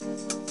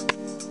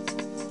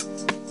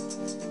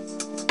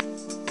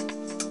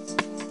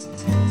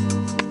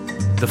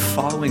The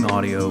following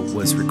audio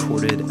was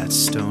recorded at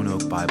Stone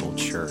Oak Bible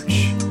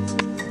Church.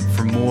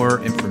 For more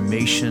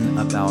information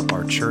about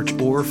our church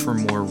or for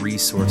more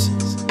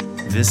resources,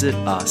 visit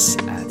us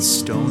at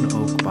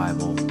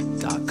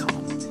stoneoakbible.com.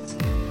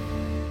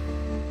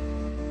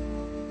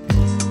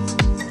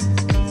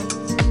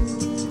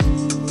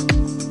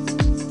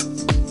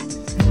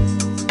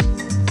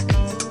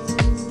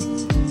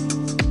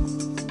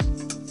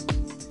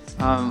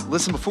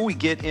 Listen, before we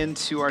get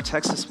into our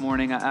text this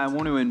morning, I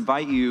want to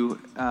invite you.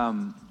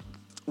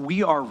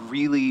 We are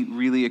really,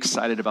 really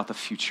excited about the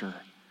future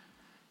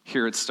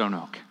here at Stone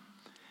Oak.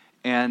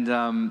 And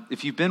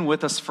if you've been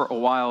with us for a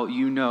while,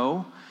 you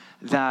know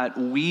that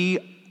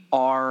we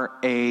are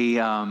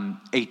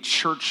a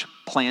church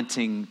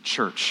planting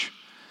church.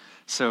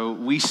 So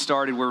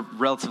we're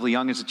relatively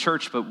young as a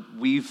church, but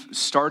we've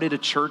started a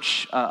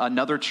church,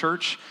 another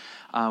church.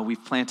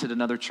 We've planted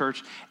another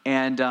church,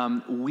 and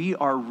we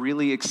are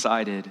really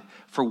excited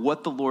for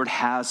what the Lord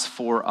has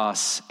for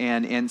us.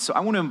 And so I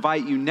want to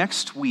invite you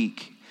next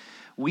week.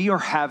 We are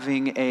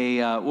having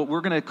what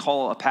we're going to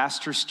call a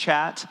pastor's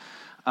chat.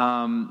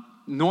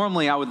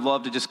 Normally, I would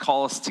love to just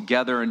call us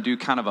together and do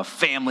kind of a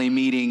family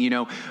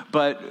meeting,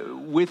 but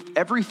with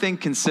everything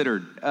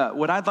considered,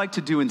 what I'd like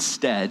to do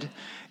instead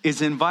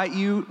is invite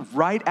you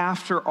right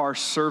after our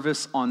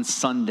service on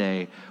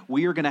Sunday.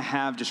 We are going to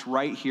have just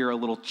right here a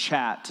little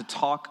chat to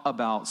talk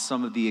about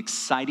some of the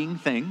exciting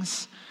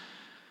things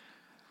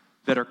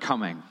that are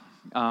coming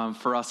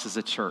for us as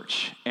a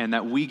church and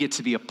that we get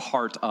to be a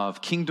part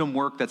of, kingdom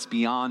work that's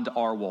beyond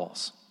our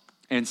walls.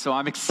 And so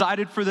I'm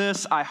excited for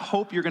this. I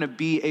hope you're going to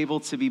be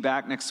able to be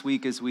back next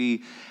week as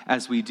we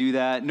do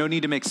that. No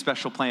need to make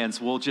special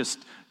plans. We'll just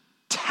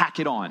tack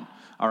it on.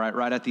 All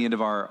right at the end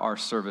of our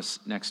service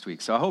next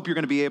week. So I hope you're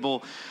going to be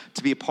able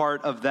to be a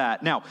part of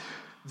that. Now,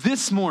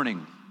 this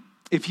morning,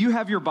 if you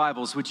have your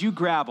Bibles, would you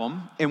grab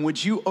them and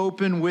would you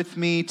open with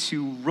me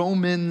to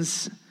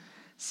Romans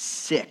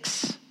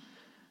 6,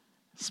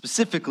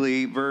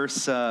 specifically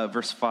verse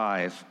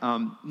 5.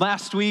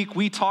 Last week,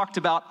 we talked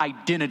about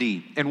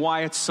identity and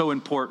why it's so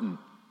important.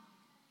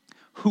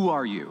 Who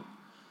are you?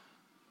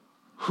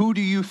 Who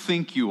do you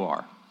think you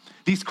are?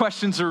 These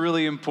questions are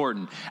really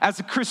important. As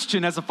a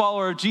Christian, as a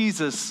follower of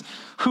Jesus,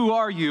 who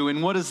are you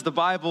and what does the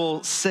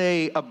Bible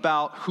say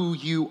about who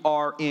you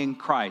are in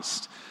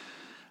Christ?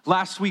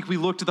 Last week, we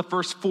looked at the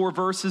first 4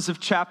 verses of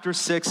chapter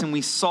 6 and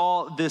we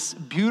saw this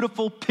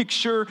beautiful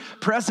picture,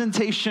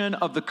 presentation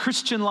of the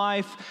Christian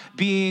life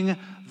being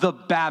the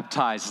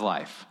baptized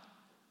life.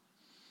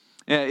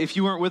 If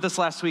you weren't with us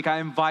last week, I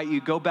invite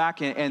you, go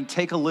back and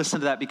take a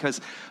listen to that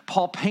because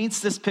Paul paints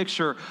this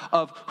picture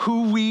of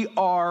who we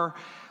are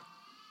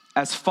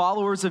as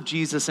followers of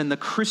Jesus, and the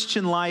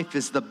Christian life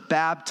is the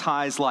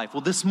baptized life. Well,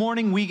 this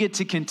morning we get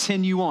to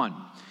continue on,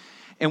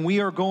 and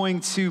we are going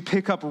to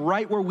pick up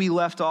right where we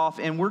left off,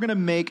 and we're going to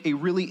make a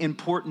really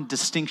important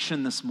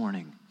distinction this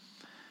morning.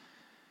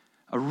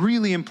 A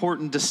really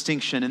important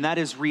distinction, and that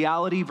is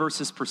reality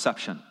versus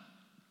perception.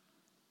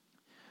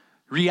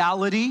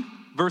 Reality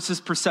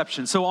versus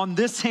perception. So on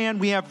this hand,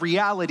 we have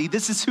reality.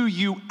 This is who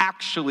you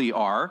actually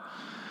are.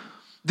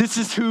 This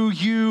is who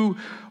you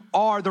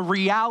are, the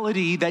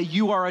reality that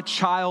you are a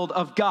child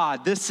of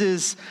God. This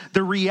is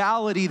the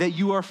reality that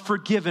you are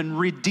forgiven,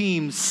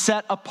 redeemed,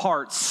 set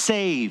apart,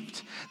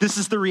 saved. This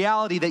is the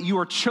reality that you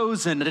are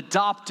chosen,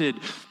 adopted,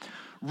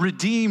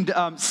 redeemed,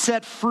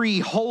 set free,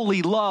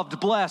 holy,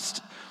 loved,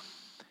 blessed.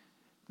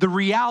 The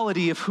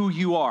reality of who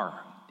you are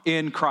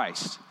in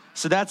Christ.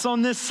 So that's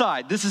on this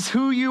side. This is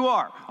who you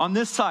are on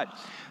this side.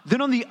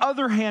 Then on the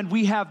other hand,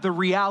 we have the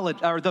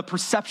reality or the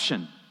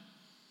perception.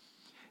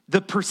 The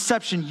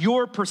perception,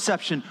 your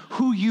perception,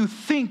 who you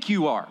think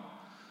you are,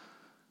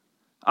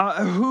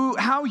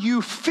 how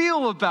you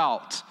feel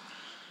about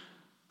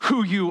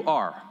who you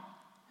are.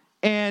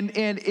 And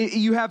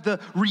you have the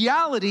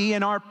reality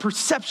and our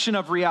perception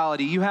of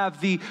reality. You have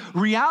the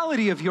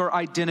reality of your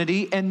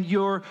identity and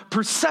your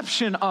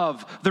perception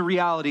of the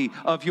reality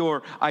of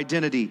your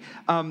identity.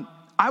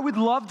 I would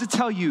love to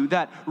tell you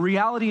that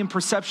reality and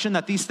perception,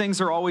 that these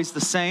things are always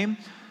the same.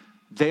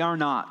 They are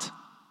not.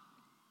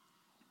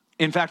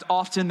 In fact,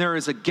 often there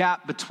is a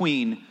gap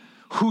between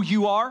who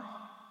you are,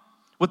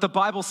 what the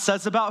Bible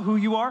says about who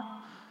you are,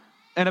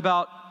 and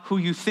about who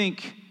you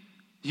think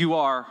you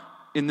are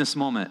in this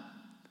moment.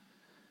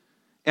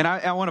 And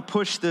I want to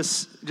push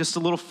this just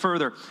a little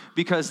further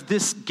because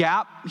this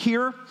gap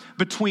here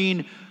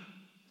between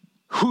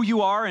who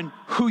you are and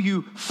who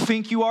you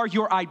think you are,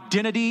 your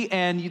identity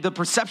and the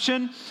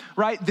perception,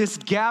 right? This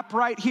gap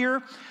right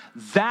here,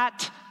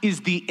 that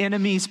is the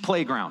enemy's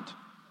playground.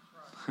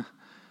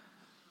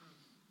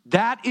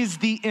 That is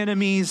the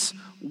enemy's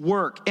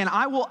work. And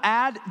I will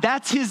add,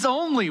 that's his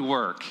only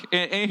work.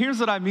 And here's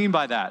what I mean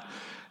by that.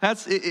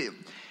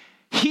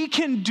 He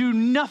can do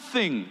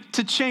nothing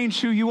to change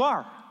who you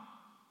are.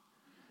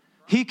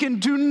 He can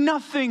do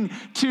nothing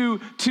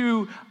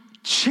to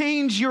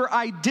change your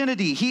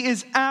identity. He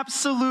is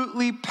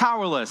absolutely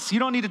powerless. You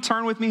don't need to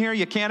turn with me here.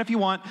 You can if you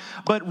want.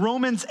 But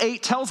Romans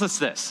 8 tells us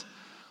this.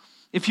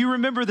 If you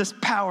remember this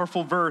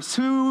powerful verse,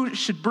 who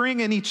should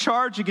bring any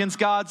charge against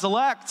God's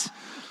elect?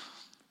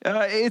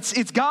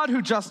 It's God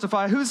who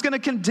justifies. Who's going to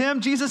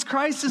condemn? Jesus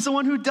Christ is the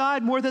one who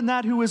died. More than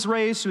that, who was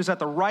raised, who is at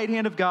the right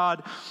hand of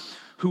God,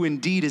 who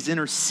indeed is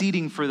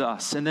interceding for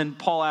us. And then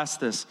Paul asks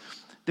this,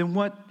 then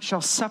what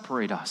shall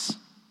separate us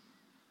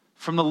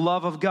from the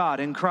love of God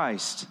in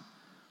Christ?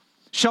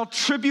 Shall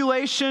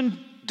tribulation,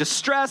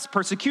 distress,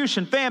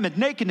 persecution, famine,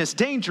 nakedness,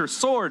 danger,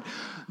 sword?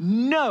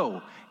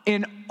 No,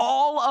 in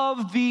all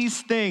of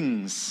these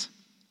things,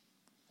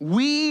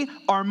 we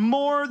are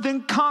more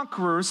than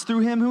conquerors through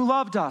him who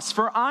loved us.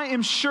 For I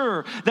am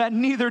sure that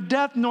neither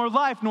death nor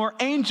life, nor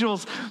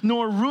angels,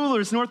 nor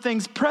rulers, nor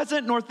things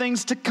present, nor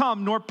things to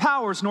come, nor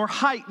powers, nor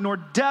height, nor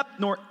depth,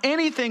 nor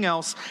anything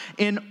else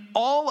in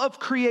all of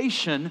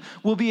creation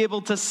will be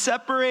able to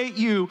separate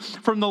you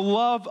from the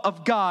love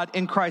of God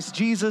in Christ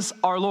Jesus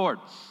our Lord.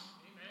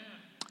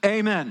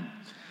 Amen.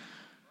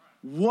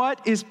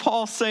 What is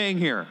Paul saying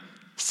here?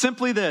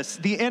 Simply this: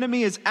 the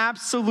enemy is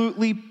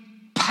absolutely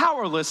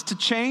powerless to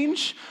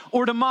change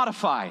or to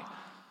modify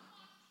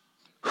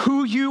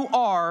who you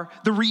are,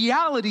 the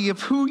reality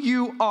of who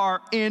you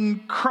are in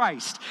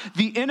Christ.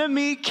 The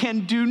enemy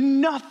can do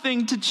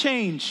nothing to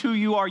change who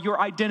you are, your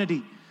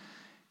identity.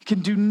 He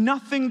can do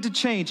nothing to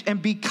change.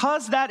 And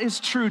because that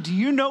is true, do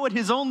you know what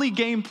his only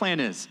game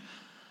plan is?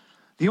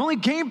 The only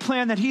game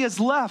plan that he has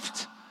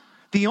left,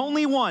 the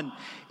only one,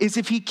 is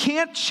if he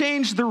can't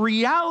change the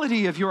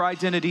reality of your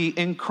identity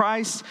in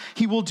Christ,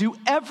 he will do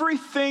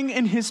everything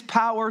in his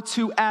power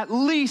to at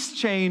least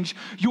change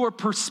your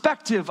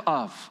perspective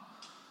of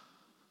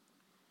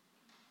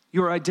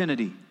your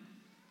identity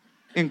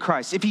in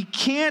Christ. If he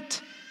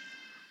can't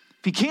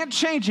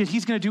change it,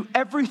 he's going to do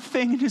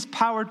everything in his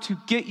power to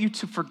get you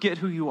to forget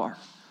who you are.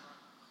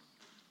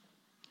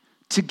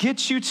 To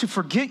get you to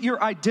forget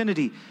your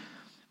identity.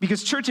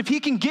 Because church, if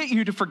he can get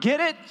you to forget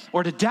it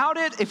or to doubt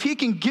it, if he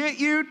can get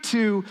you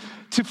to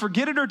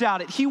forget it or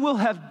doubt it, he will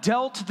have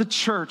dealt the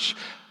church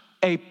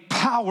a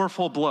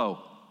powerful blow.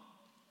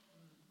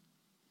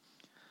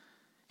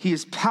 He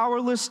is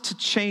powerless to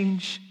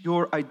change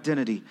your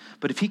identity.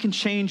 But if he can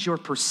change your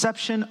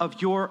perception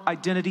of your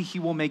identity, he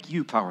will make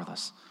you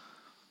powerless.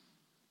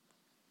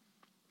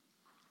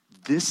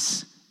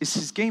 This is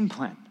his game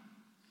plan.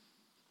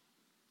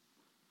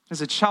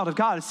 As a child of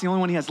God, it's the only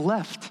one he has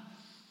left.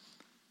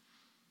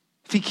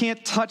 If he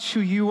can't touch who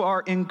you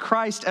are in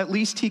Christ, at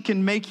least he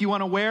can make you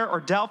unaware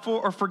or doubtful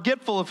or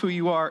forgetful of who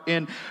you are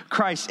in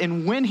Christ.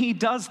 And when he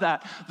does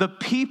that, the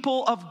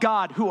people of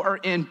God who are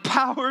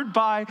empowered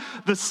by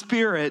the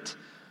Spirit,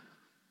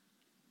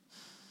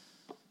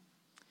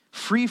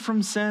 free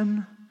from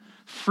sin,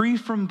 free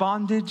from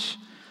bondage,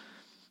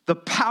 the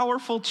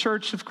powerful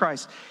church of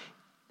Christ,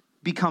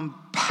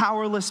 become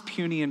powerless,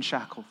 puny, and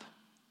shackled.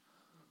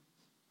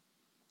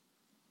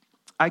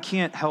 I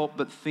can't help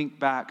but think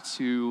back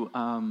to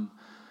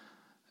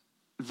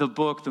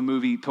the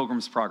movie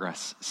Pilgrim's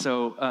Progress.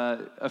 So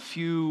a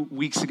few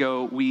weeks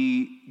ago,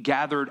 we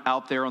gathered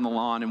out there on the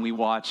lawn and we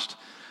watched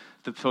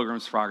the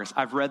Pilgrim's Progress.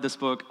 I've read this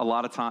book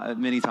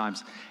many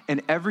times,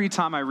 and every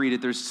time I read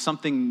it, there's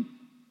something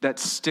that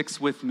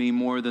sticks with me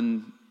more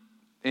than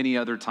any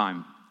other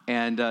time.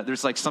 And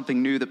there's like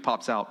something new that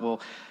pops out. Well,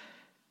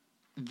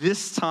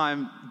 this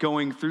time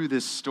going through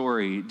this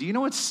story, do you know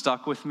what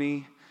stuck with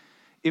me?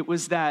 It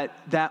was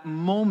that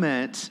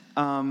moment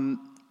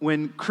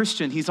when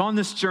Christian, he's on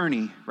this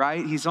journey,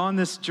 right? He's on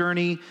this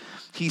journey.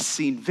 He's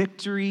seen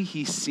victory.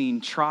 He's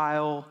seen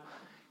trial.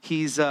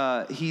 He's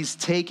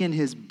taken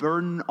his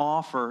burden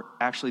off, or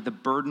actually the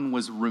burden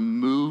was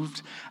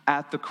removed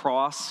at the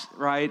cross,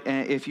 right?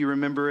 And if you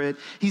remember it,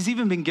 he's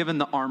even been given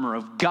the armor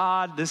of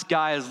God. This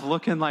guy is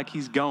looking like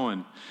he's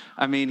going.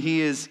 I mean,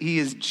 he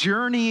is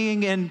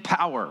journeying in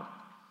power.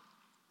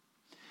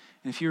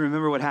 And if you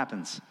remember what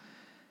happens,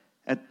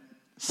 at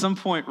some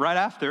point right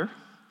after,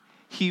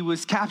 he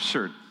was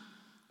captured.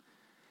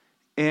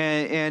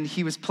 And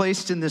he was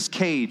placed in this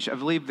cage, I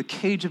believe the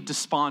cage of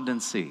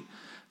despondency.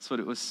 That's what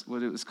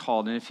it was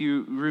called. And if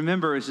you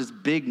remember, it's this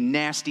big,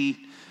 nasty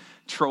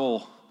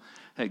troll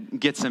that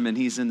gets him, and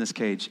he's in this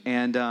cage.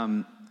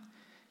 And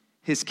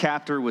his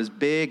captor was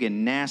big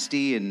and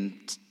nasty and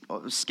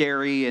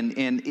scary,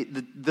 and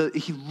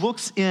he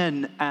looks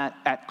in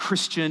at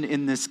Christian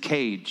in this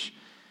cage.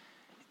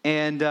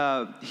 And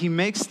he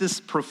makes this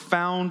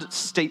profound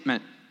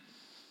statement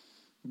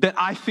that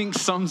I think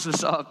sums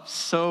this up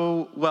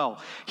so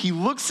well. He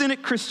looks in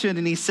at Christian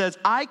and he says,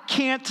 I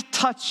can't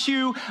touch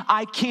you,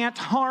 I can't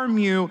harm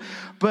you,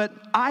 but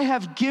I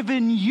have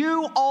given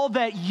you all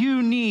that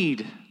you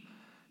need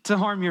to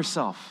harm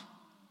yourself.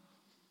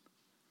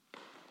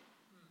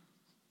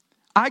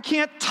 I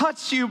can't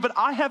touch you, but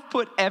I have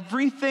put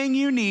everything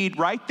you need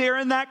right there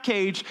in that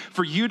cage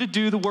for you to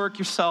do the work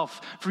yourself,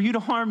 for you to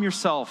harm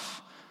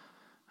yourself.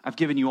 I've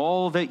given you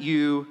all that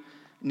you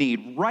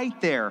need right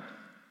there.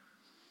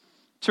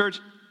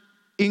 Church,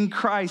 in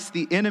Christ,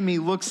 the enemy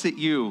looks at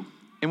you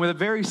and with a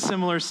very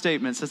similar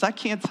statement says, I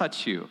can't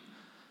touch you.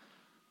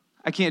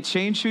 I can't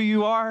change who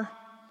you are.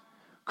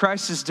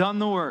 Christ has done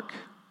the work.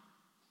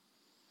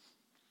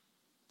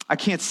 I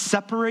can't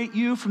separate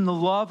you from the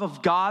love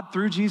of God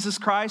through Jesus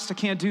Christ. I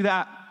can't do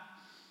that.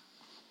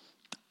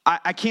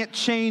 I can't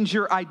change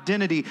your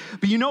identity.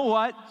 But you know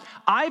what?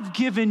 I've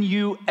given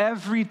you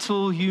every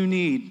tool you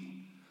need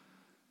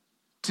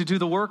to do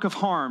the work of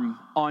harm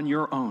on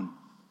your own.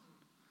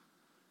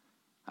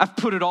 I've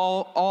put it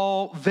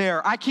all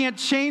there. I can't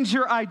change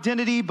your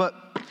identity, but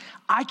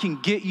I can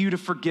get you to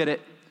forget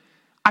it.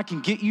 I can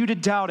get you to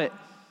doubt it.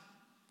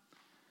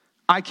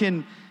 I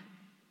can't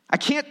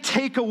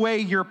take away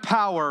your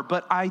power,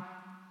 but I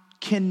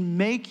can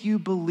make you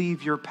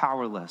believe you're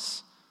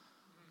powerless.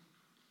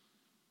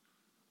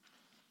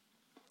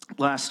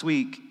 Last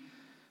week,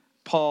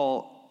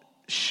 Paul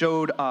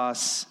showed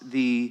us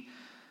the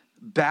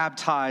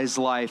baptized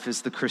life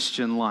is the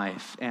Christian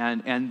life.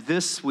 And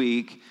this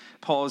week,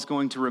 Paul is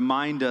going to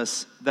remind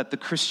us that the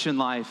Christian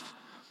life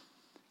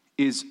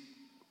is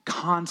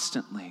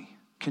constantly,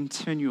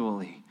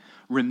 continually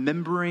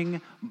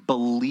remembering,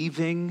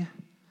 believing,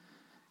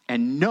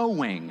 and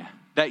knowing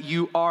that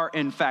you are,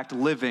 in fact,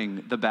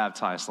 living the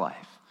baptized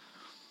life.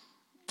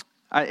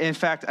 In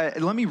fact,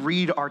 let me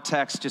read our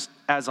text just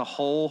as a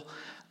whole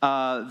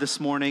this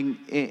morning,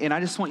 and I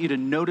just want you to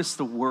notice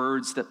the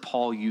words that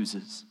Paul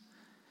uses.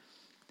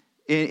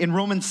 In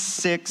Romans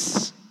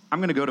 6, I'm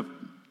going to go to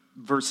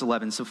verse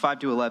 11, so 5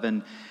 to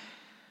 11.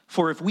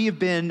 For if we have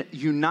been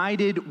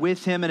united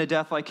with him in a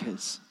death like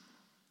his,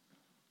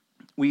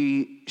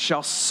 we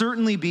shall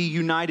certainly be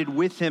united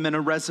with him in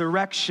a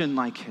resurrection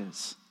like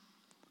his.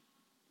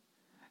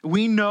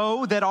 We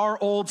know that our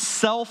old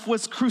self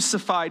was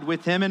crucified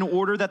with him in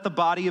order that the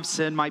body of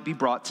sin might be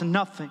brought to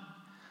nothing,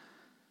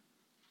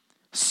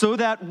 so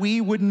that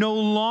we would no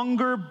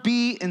longer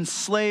be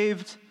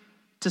enslaved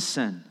to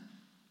sin.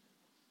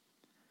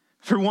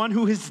 For one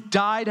who has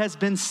died has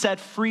been set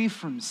free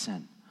from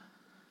sin.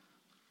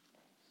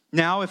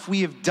 Now, if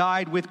we have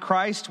died with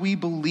Christ, we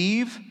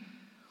believe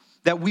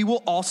that we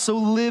will also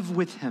live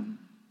with him.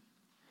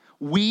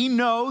 We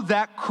know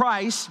that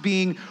Christ,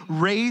 being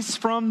raised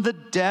from the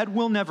dead,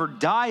 will never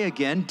die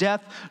again.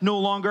 Death no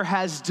longer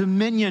has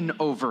dominion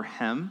over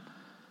him.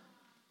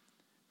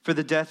 For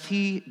the death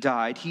he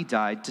died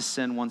to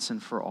sin once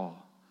and for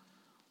all.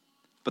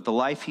 But the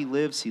life he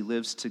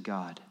lives to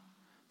God.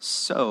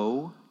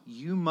 So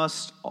you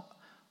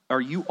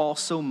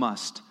also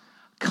must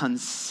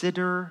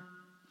consider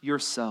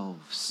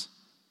yourselves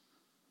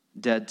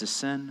dead to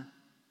sin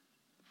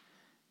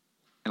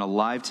and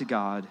alive to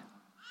God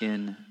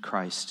in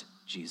Christ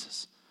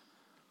Jesus.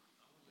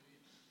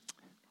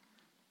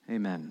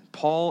 Amen.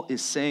 Paul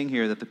is saying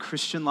here that the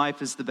Christian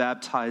life is the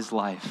baptized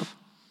life.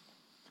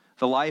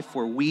 The life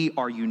where we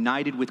are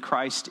united with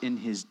Christ in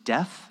his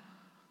death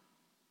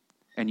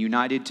and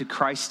united to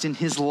Christ in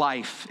his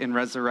life in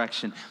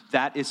resurrection.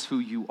 That is who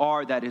you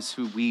are. That is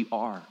who we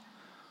are.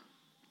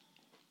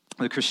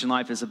 The Christian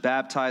life is a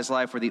baptized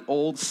life where the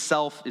old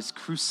self is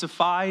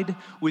crucified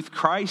with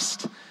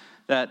Christ.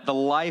 That the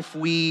life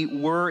we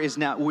were is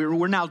now,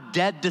 we're now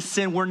dead to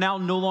sin. We're now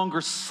no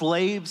longer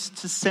slaves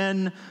to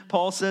sin,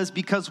 Paul says,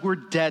 because we're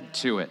dead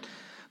to it.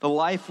 The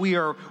life we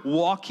are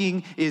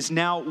walking is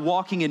now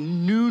walking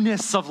in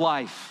newness of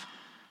life.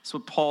 That's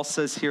what Paul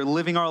says here,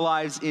 living our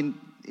lives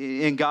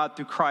in God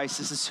through Christ.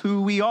 This is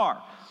who we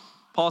are.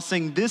 Paul's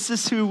saying this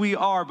is who we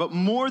are, but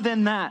more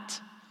than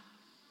that,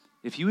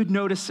 if you would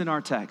notice in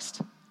our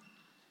text,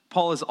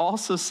 Paul is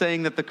also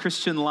saying that the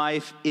Christian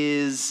life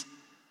is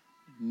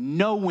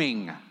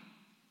knowing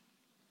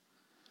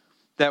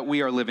that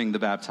we are living the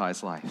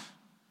baptized life.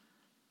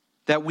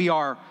 That we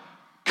are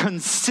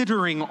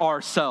considering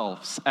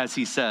ourselves, as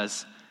he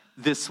says,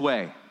 this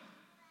way.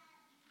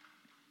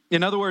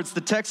 In other words, the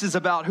text is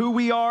about who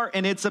we are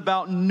and it's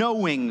about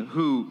knowing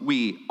who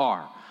we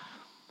are.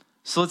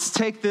 So let's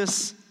take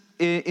this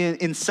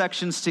in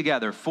sections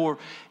together. For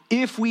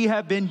if we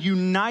have been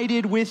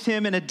united with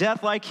him in a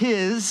death like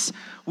his,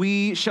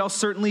 we shall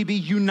certainly be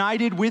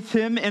united with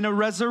him in a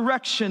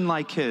resurrection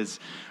like his.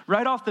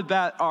 Right off the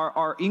bat,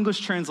 our English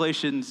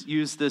translations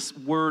use this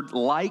word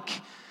like.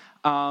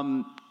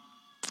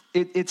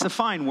 It's a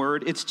fine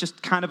word. It's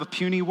just kind of a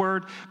puny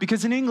word.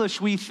 Because in English,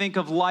 we think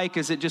of like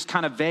as it just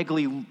kind of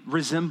vaguely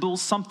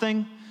resembles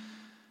something.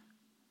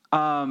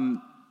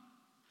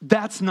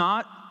 That's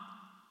not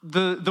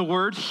the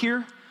word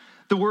here.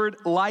 The word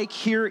like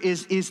here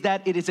is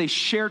that it is a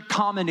shared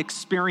common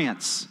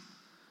experience.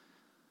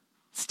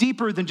 It's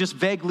deeper than just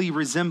vaguely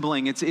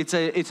resembling. It's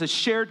a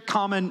shared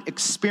common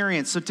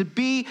experience. So to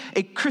be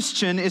a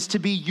Christian is to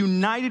be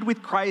united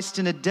with Christ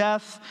in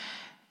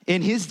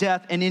his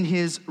death and in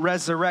his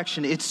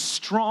resurrection. It's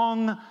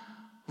strong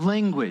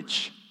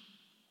language.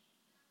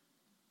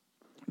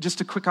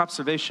 Just a quick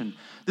observation.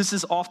 This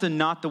is often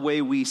not the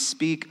way we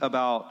speak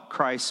about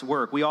Christ's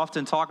work. We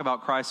often talk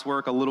about Christ's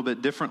work a little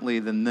bit differently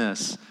than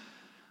this.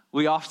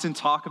 We often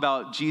talk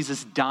about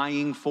Jesus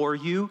dying for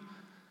you,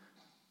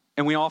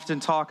 and we often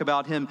talk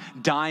about him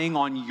dying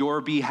on your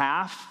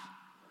behalf.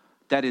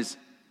 That is,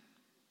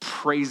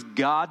 praise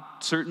God,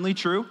 certainly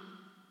true,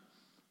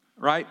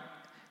 right?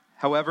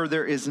 However,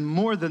 there is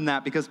more than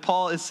that because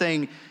Paul is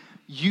saying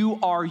you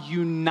are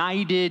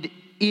united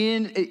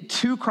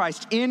to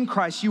Christ, in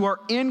Christ. You are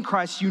in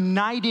Christ,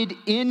 united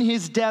in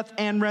his death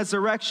and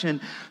resurrection,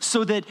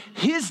 so that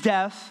his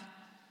death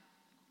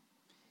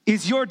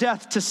is your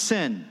death to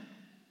sin.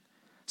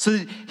 So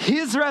that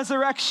his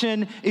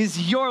resurrection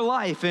is your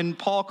life. And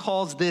Paul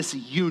calls this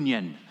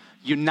union,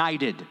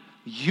 united,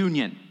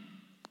 union.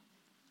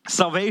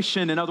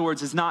 Salvation, in other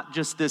words, is not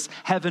just this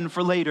heaven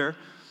for later.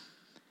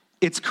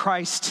 It's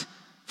Christ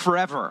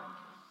forever.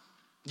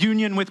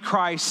 Union with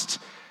Christ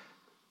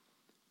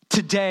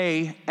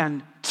today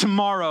and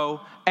tomorrow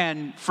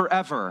and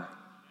forever.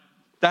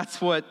 That's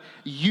what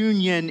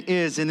union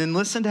is. And then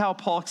listen to how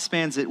Paul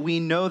expands it. We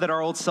know that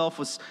our old self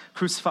was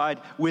crucified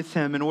with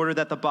him in order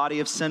that the body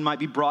of sin might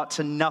be brought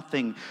to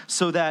nothing,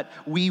 so that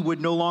we would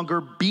no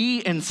longer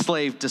be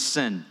enslaved to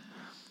sin.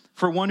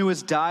 For one who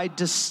has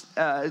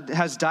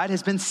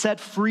has been set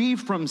free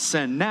from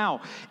sin.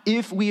 Now,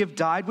 if we have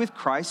died with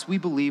Christ, we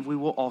believe we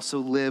will also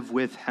live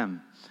with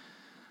him.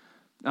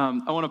 I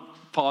want to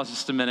pause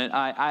just a minute.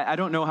 I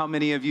don't know how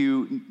many of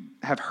you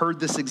have heard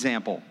this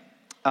example,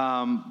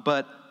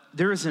 but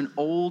there is an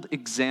old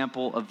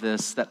example of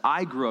this that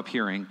I grew up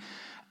hearing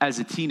as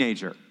a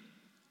teenager.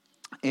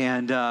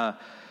 And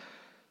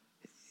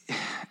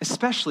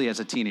especially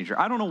as a teenager.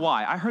 I don't know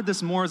why. I heard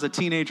this more as a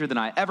teenager than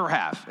I ever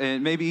have.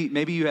 And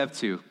maybe you have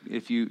too,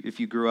 if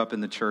you grew up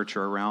in the church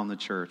or around the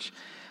church.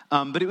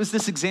 But it was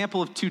this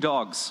example of two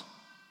dogs.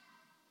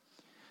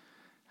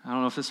 I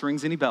don't know if this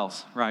rings any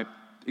bells, right?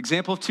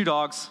 Example of two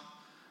dogs.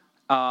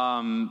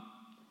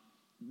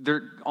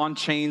 They're on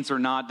chains or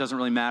not, doesn't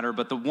really matter.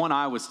 But the one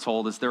I was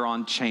told is they're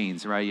on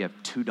chains, right? You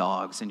have two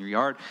dogs in your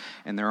yard,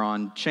 and they're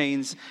on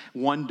chains.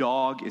 One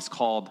dog is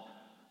called,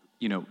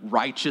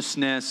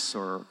 righteousness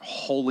or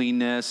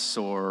holiness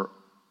or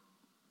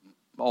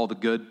all the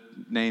good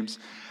names.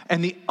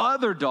 And the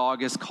other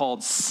dog is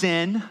called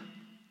sin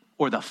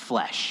or the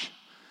flesh.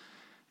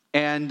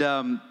 And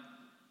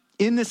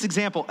in this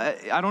example,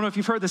 I don't know if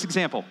you've heard this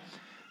example,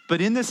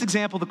 but in this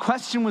example, the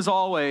question was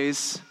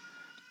always,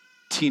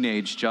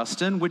 teenage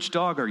Justin, which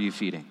dog are you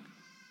feeding?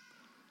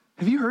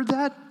 Have you heard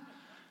that?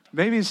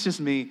 Maybe it's just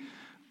me.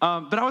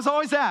 But I was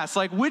always asked,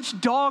 which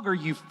dog are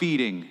you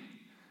feeding?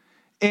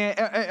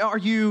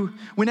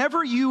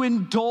 Whenever you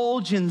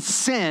indulge in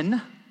sin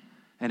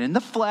and in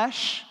the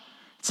flesh,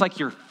 it's like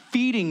you're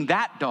feeding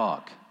that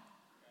dog.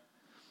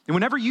 And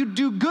whenever you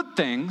do good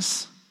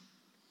things,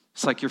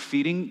 it's like you're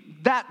feeding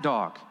that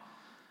dog.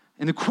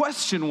 And the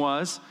question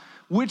was,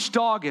 which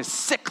dog is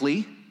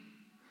sickly?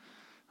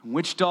 And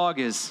which dog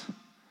is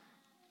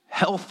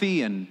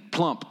healthy and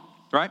plump,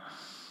 right?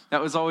 That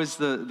was always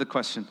the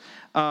question.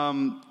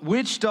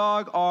 Which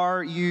dog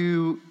are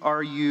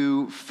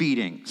you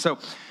feeding? So,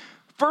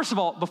 first of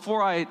all,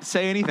 before I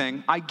say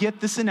anything, I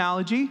get this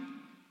analogy.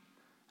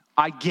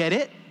 I get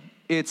it.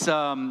 It's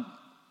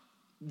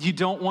you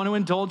don't want to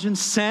indulge in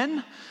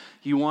sin.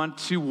 You want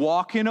to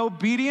walk in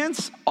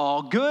obedience.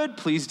 All good.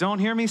 Please don't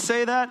hear me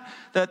say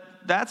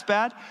that's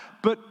bad.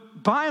 But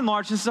by and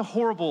large, this is a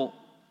horrible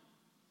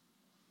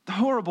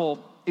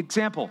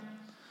example,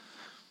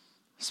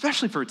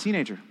 especially for a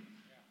teenager.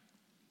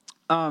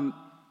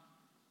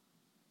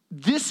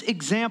 This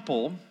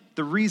example,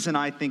 the reason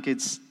I think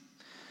it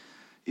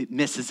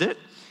misses it,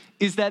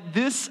 is that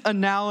this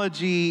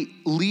analogy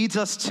leads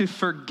us to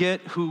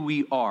forget who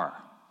we are.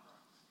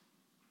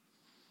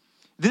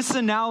 This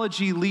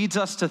analogy leads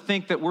us to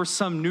think that we're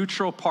some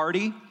neutral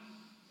party,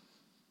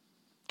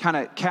 kind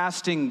of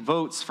casting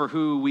votes for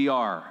who we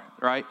are,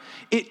 right?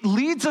 It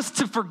leads us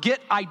to forget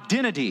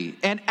identity,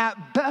 and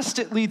at best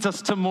it leads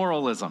us to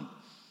moralism.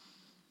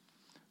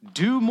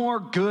 Do more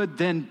good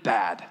than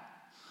bad.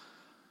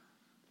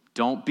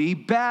 Don't be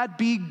bad,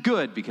 be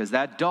good, because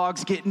that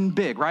dog's getting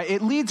big, right?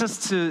 It leads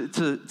us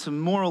to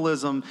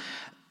moralism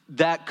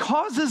that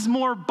causes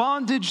more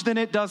bondage than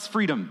it does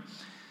freedom.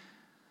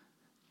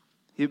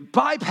 It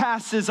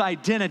bypasses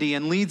identity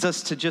and leads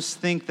us to just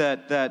think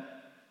that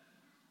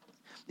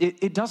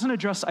it doesn't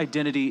address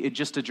identity, it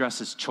just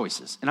addresses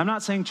choices. And I'm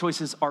not saying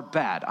choices are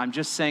bad. I'm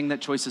just saying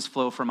that choices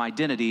flow from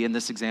identity, and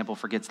this example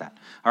forgets that.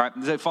 All right,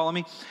 does that follow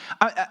me?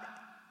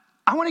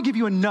 I want to give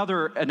you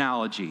another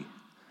analogy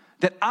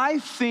that I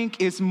think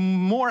is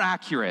more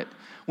accurate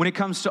when it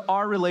comes to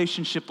our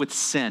relationship with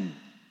sin.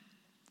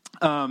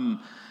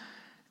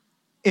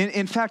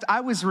 In fact, I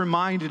was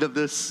reminded of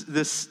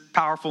this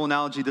powerful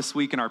analogy this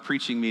week in our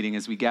preaching meeting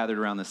as we gathered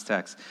around this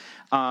text.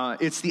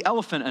 It's the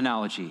elephant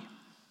analogy.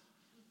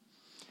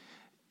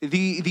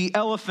 The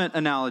elephant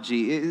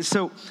analogy.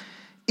 So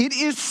it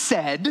is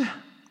said,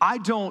 I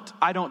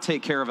don't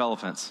take care of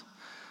elephants.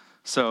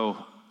 So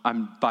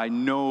I'm by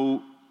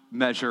no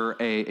measure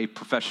a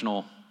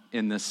professional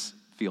in this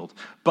field.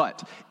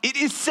 But it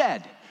is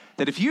said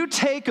that if you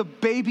take a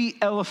baby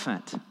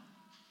elephant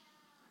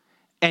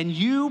and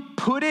you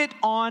put it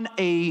on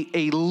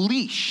a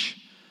leash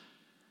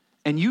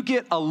and you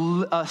get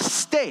a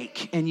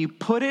stake and you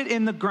put it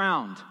in the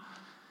ground,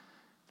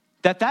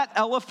 that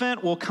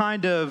elephant will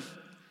kind of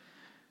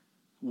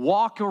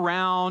walk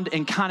around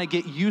and kind of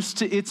get used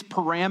to its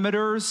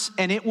parameters,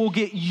 and it will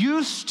get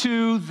used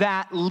to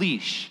that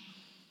leash.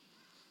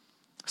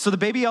 So the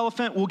baby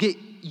elephant will get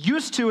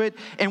used to it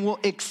and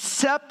will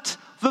accept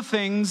the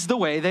things the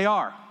way they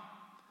are.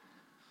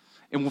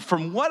 And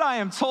from what I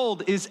am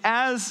told is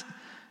as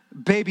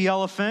baby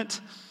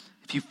elephant,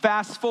 if you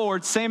fast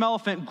forward, same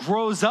elephant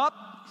grows up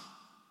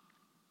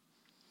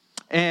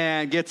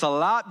and gets a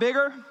lot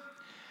bigger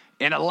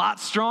and a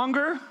lot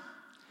stronger,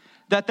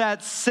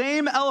 that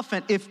same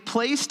elephant, if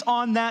placed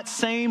on that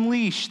same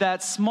leash,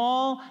 that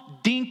small,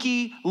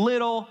 dinky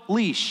little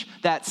leash,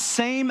 that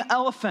same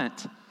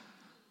elephant,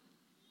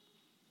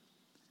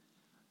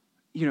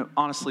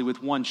 honestly,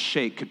 with one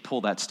shake could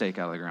pull that stake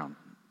out of the ground.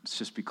 Let's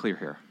just be clear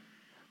here.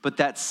 But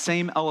that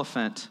same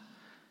elephant,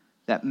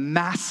 that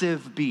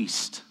massive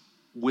beast,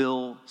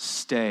 will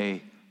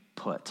stay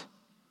put.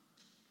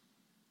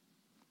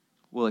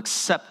 Will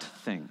accept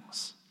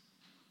things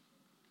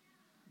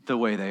the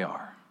way they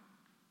are.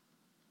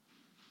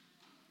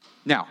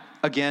 Now,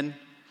 again,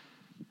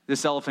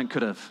 this elephant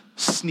could have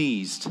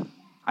sneezed.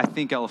 I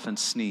think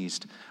elephants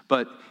sneezed,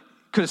 but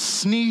could have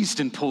sneezed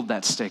and pulled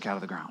that stake out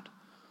of the ground.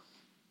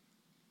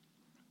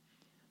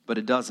 But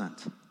it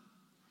doesn't.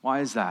 Why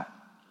is that?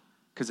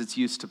 Because it's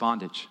used to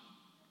bondage.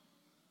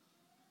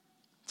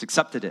 It's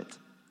accepted it.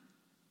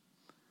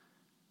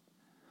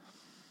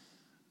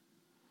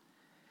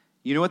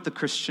 You know what the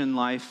Christian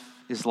life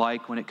is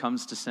like when it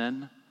comes to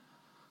sin?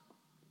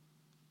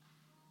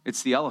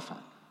 It's the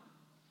elephant.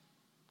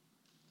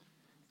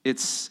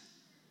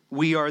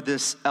 We are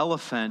this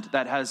elephant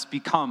that has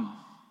become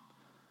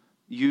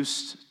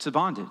used to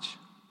bondage.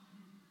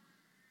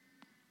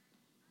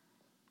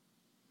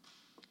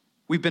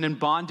 We've been in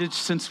bondage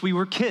since we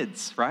were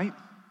kids, right?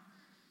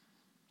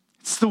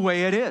 It's the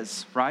way it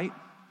is, right?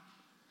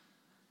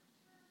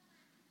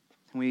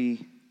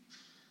 We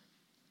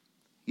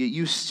get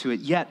used to it.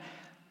 Yet,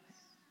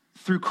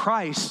 through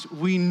Christ,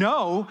 we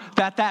know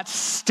that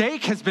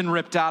stake has been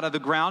ripped out of the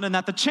ground and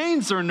that the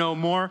chains are no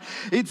more.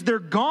 They're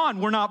gone.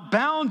 We're not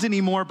bound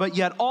anymore. But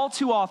yet, all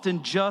too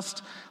often,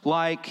 just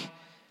like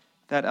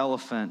that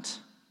elephant,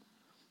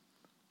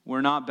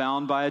 we're not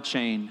bound by a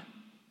chain.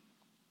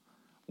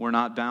 We're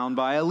not bound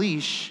by a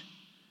leash.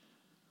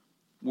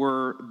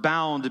 We're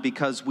bound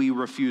because we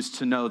refuse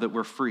to know that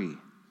we're free.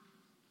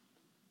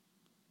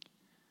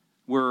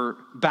 We're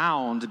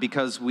bound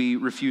because we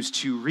refuse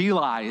to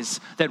realize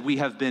that we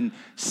have been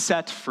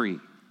set free.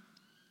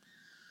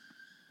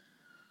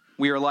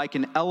 We are like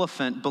an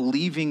elephant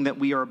believing that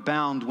we are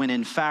bound when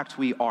in fact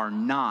we are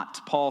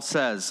not. Paul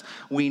says,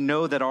 we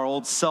know that our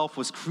old self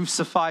was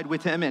crucified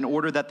with him in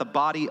order that the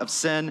body of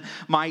sin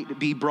might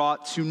be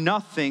brought to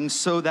nothing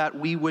so that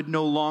we would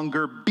no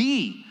longer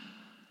be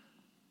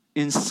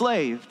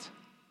enslaved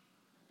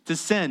to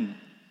sin.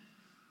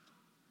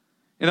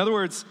 In other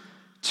words,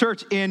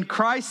 church, in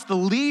Christ, the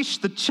leash,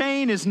 the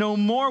chain is no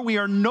more. We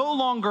are no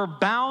longer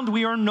bound.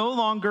 We are no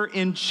longer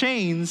in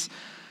chains.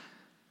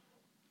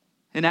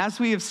 And as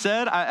we have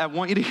said, I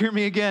want you to hear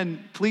me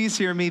again. Please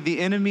hear me. The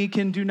enemy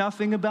can do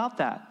nothing about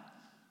that.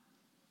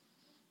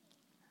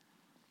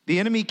 The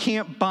enemy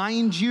can't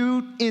bind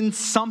you in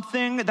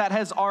something that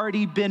has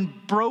already been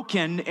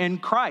broken in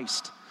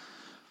Christ.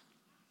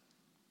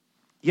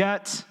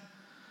 Yet,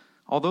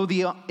 although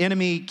the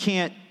enemy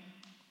can't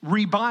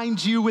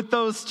rebind you with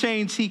those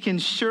chains, he can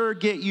sure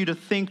get you to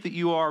think that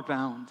you are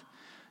bound.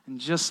 And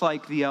just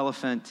like the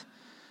elephant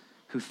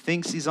who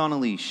thinks he's on a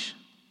leash,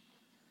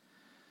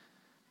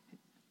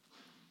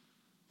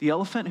 the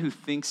elephant who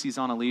thinks he's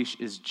on a leash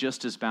is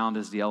just as bound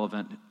as the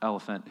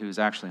elephant who's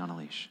actually on a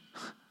leash.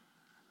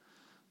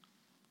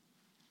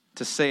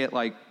 To say it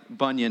like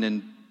Bunyan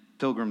in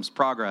Pilgrim's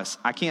Progress,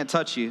 I can't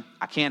touch you,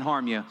 I can't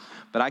harm you,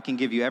 but I can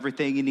give you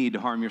everything you need to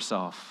harm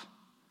yourself.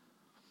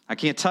 I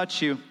can't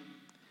touch you,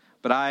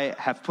 but I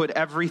have put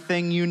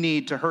everything you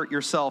need to hurt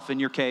yourself in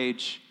your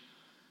cage.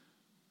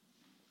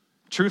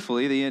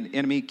 Truthfully, the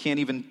enemy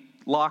can't even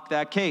lock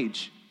that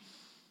cage.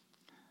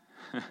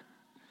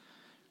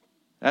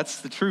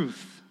 That's the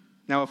truth.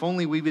 Now, if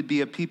only we would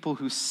be a people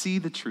who see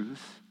the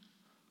truth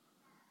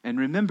and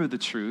remember the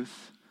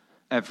truth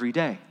every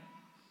day.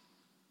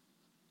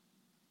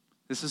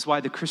 This is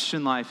why the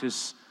Christian life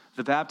is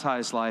the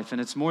baptized life,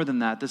 and it's more than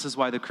that. This is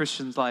why the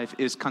Christian life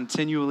is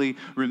continually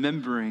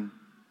remembering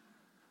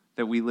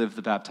that we live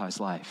the baptized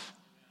life.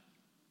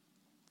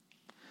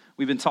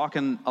 We've been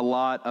talking a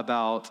lot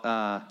about,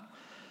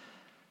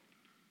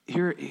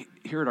 here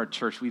at our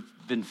church, we've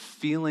been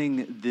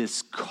feeling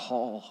this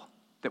call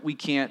that we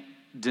can't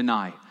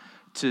deny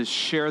to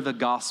share the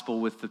gospel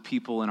with the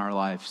people in our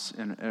lives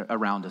and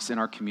around us, in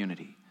our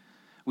community.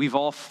 We've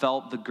all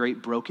felt the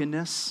great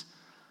brokenness,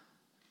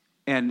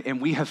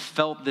 and we have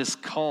felt this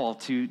call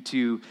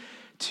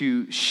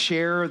to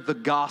share the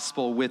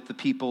gospel with the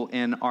people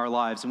in our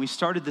lives. And we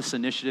started this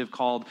initiative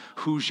called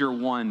Who's Your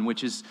One,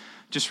 which is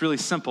just really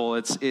simple.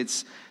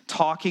 It's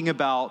talking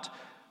about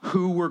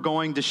who we're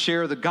going to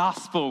share the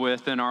gospel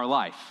with in our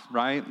life,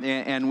 right?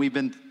 And we've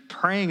been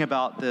praying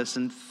about this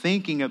and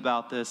thinking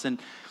about this. And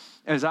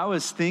as I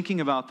was thinking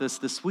about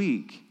this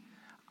week,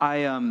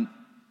 I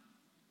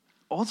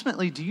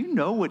ultimately, do you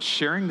know what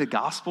sharing the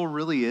gospel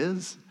really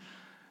is?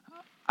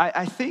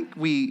 I think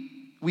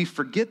we we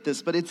forget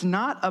this, but it's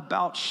not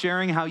about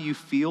sharing how you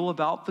feel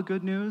about the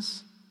good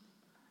news.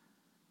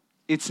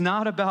 It's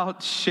not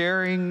about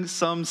sharing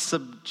some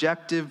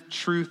subjective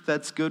truth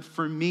that's good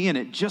for me and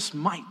it just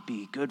might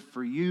be good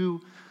for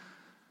you.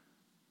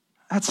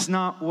 That's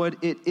not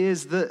what it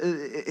is.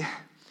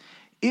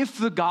 If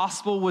the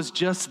gospel was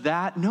just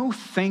that, no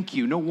thank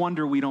you. No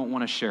wonder we don't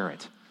want to share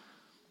it.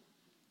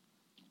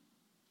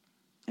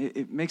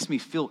 It makes me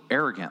feel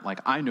arrogant, like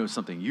I know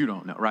something you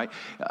don't know, right?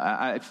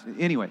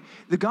 Anyway,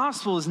 the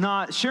gospel is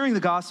not, sharing the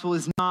gospel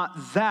is not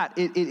that.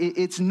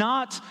 It's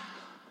not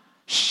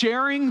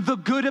sharing the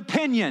good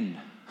opinion.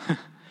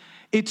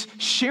 It's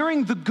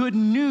sharing the good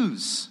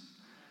news.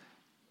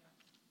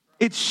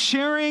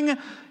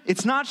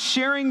 It's not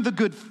sharing the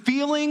good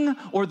feeling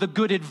or the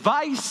good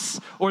advice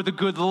or the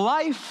good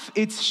life.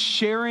 It's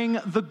sharing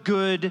the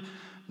good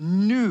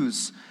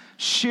news.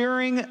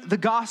 Sharing the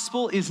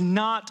gospel is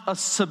not a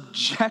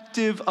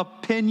subjective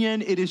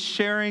opinion. It is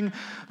sharing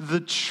the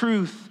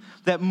truth,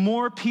 that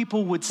more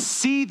people would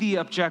see the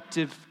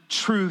objective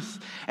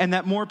truth and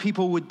that more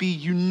people would be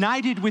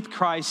united with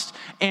Christ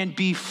and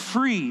be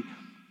free.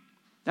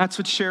 That's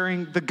what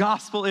sharing the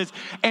gospel is,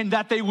 and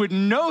that they would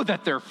know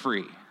that they're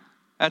free.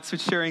 That's what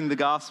sharing the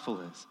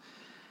gospel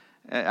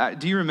is.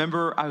 Do you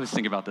remember, I was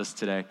thinking about this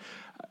today,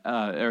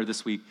 or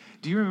this week.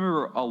 Do you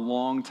remember a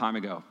long time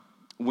ago,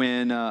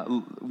 when,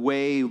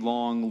 way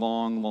long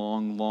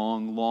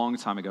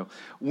time ago,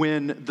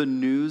 when the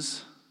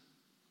news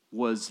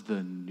was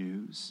the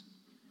news?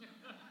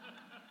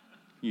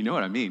 You know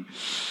what I mean.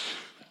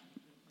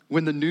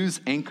 When the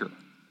news anchor,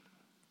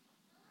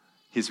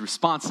 his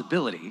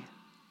responsibility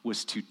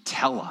was to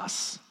tell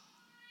us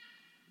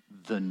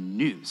the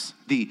news,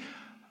 the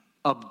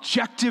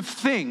objective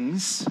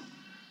things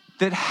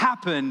that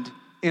happened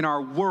in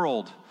our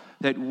world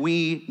that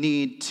we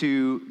need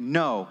to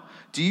know.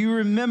 Do you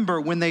remember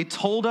when they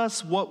told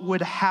us what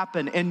would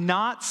happen, and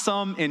not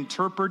some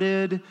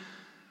interpreted,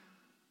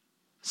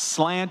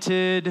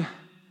 slanted,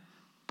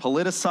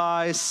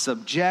 politicized,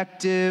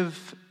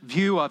 subjective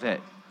view of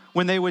it?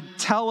 When they would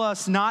tell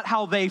us not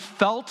how they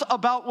felt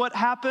about what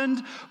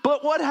happened,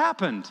 but what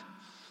happened.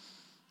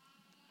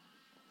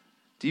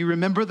 Do you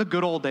remember the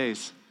good old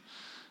days?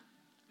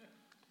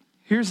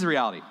 Here's the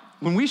reality.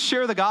 When we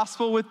share the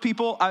gospel with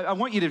people, I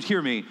want you to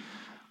hear me.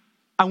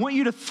 I want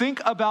you to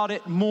think about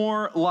it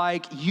more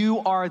like you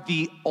are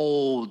the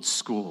old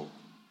school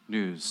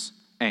news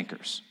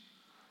anchors.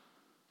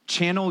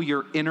 Channel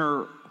your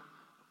inner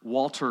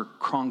Walter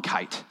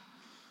Cronkite.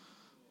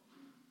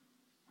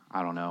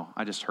 I don't know.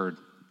 I just heard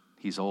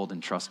he's old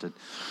and trusted.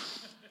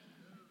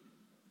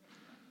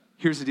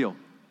 Here's the deal.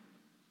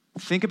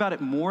 Think about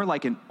it more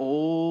like an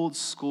old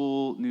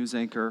school news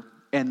anchor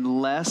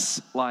and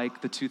less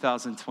like the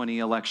 2020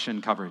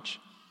 election coverage.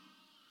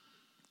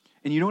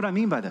 And you know what I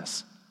mean by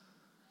this?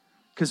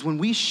 Because when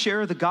we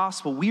share the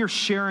gospel, we are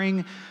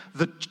sharing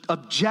the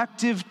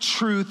objective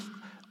truth.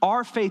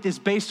 Our faith is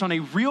based on a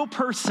real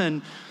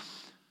person,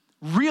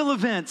 real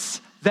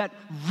events that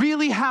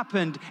really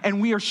happened, and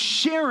we are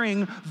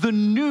sharing the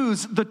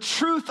news, the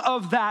truth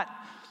of that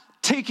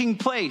taking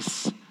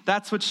place.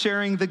 That's what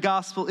sharing the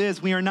gospel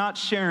is. We are not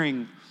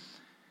sharing,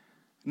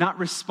 not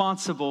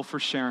responsible for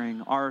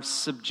sharing our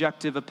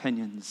subjective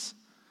opinions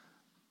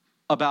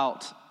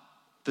about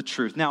the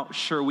truth. Now,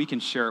 sure, we can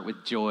share it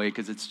with joy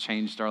because it's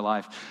changed our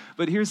life.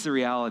 But here's the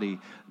reality.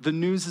 The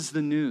news is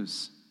the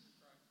news.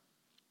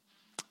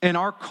 And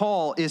our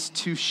call is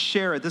to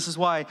share it. This is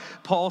why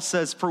Paul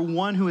says, for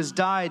one who has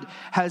died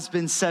has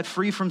been set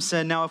free from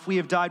sin. Now, if we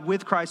have died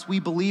with Christ, we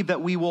believe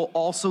that we will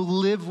also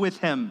live with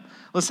him.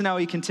 Listen how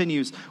he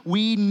continues.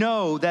 We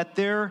know that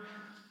there's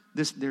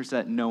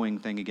that knowing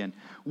thing again.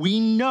 We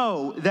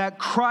know that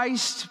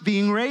Christ,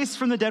 being raised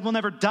from the dead, will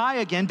never die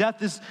again.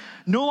 Death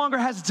no longer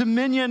has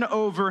dominion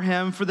over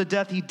him. For the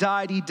death he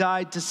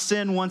died to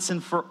sin once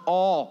and for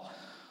all.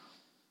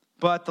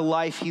 But the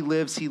life he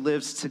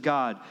lives to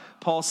God.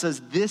 Paul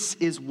says, this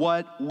is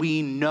what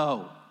we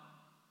know.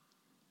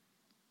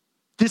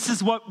 This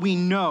is what we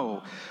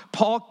know.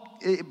 Paul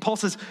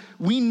says,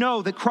 we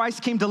know that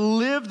Christ came to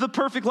live the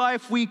perfect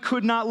life we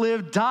could not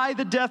live, die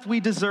the death we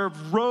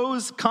deserve,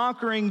 rose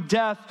conquering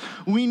death.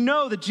 We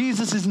know that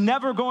Jesus is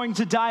never going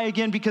to die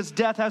again because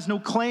death has no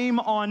claim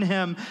on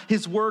him.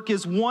 His work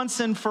is once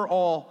and for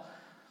all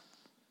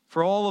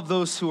of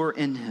those who are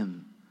in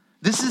him.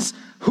 This is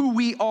who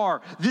we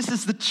are. This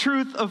is the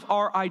truth of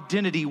our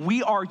identity.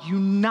 We are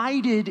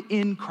united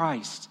in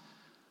Christ.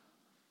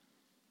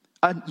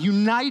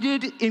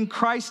 United in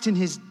Christ in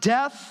his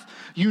death,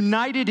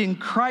 united in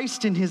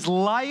Christ in his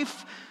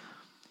life.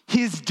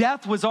 His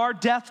death was our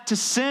death to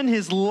sin.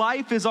 His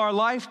life is our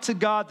life to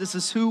God. This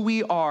is who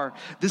we are.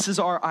 This is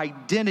our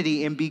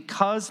identity. And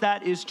because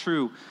that is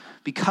true,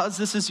 because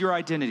this is your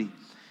identity,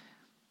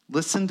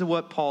 listen to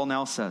what Paul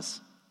now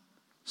says.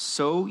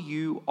 So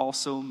you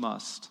also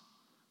must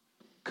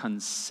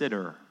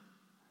consider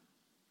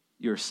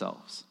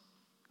yourselves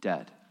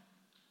dead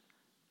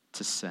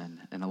to sin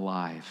and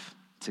alive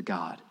to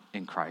God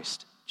in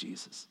Christ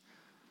Jesus.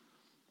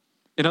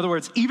 In other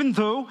words, even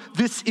though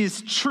this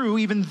is true,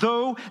 even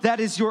though that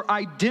is your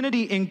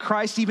identity in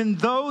Christ, even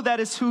though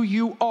that is who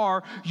you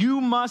are, you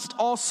must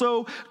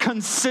also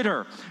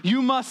consider.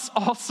 You must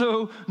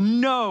also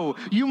know.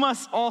 You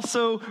must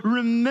also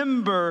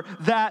remember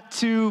that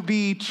to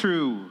be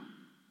true.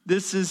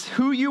 This is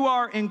who you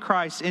are in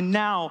Christ. And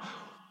now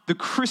the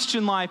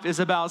Christian life is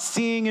about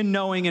seeing and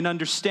knowing and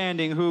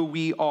understanding who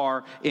we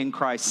are in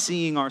Christ,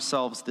 seeing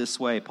ourselves this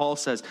way. Paul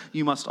says,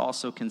 you must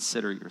also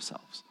consider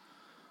yourselves.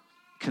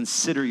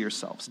 Consider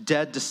yourselves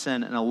dead to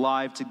sin and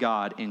alive to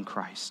God in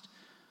Christ.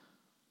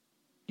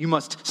 You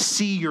must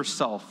see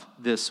yourself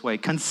this way.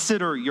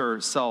 Consider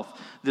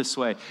yourself this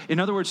way. In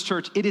other words,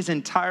 church, it is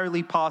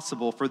entirely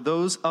possible for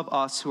those of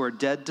us who are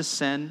dead to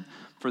sin,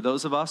 for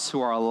those of us who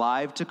are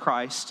alive to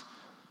Christ,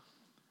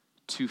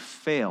 to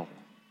fail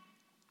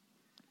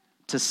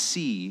to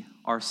see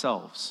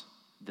ourselves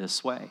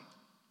this way.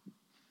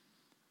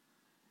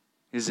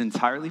 It is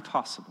entirely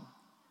possible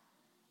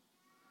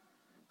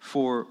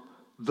for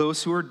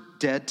those who are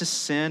dead to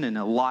sin and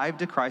alive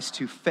to Christ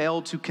to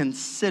fail to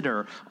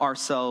consider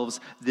ourselves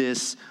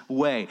this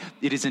way.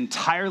 It is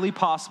entirely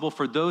possible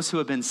for those who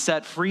have been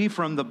set free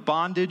from the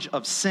bondage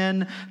of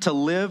sin to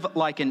live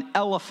like an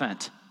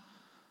elephant,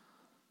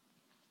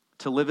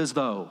 to live as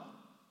though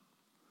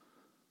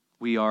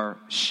we are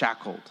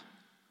shackled.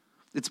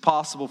 It's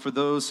possible for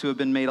those who have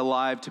been made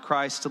alive to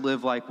Christ to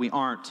live like we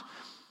aren't.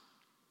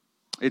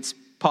 It's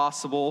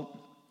possible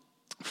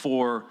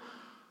for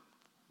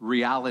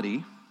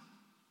reality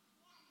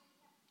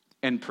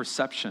and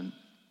perception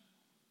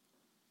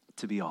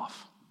to be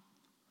off.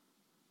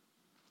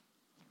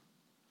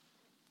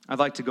 I'd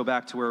like to go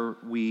back to where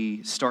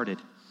we started.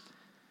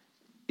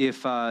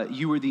 If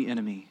you were the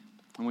enemy,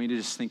 I want you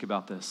to just think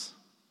about this.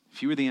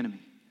 If you were the enemy,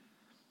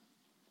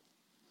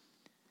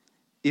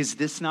 is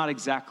this not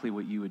exactly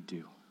what you would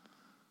do?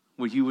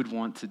 What you would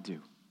want to do?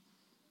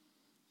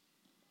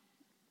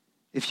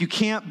 If you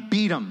can't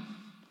beat them,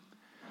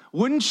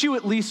 wouldn't you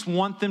at least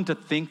want them to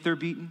think they're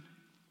beaten?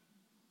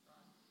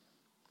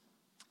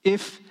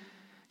 If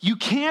you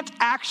can't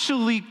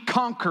actually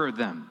conquer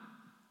them,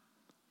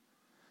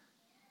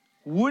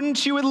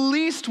 wouldn't you at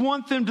least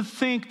want them to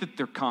think that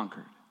they're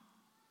conquered?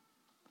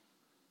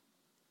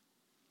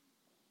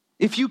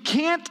 If you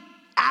can't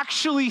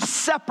actually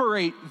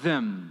separate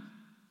them,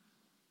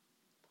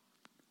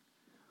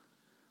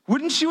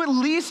 wouldn't you at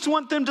least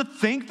want them to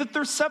think that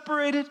they're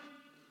separated?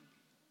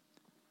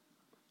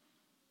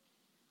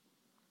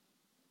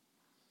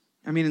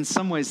 I mean, in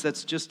some ways,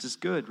 that's just as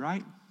good,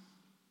 right?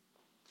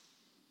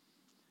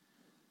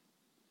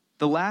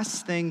 The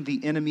last thing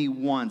the enemy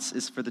wants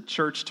is for the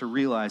church to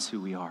realize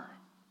who we are.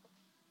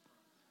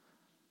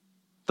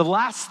 The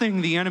last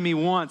thing the enemy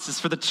wants is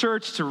for the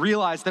church to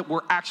realize that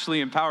we're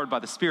actually empowered by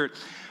the Spirit,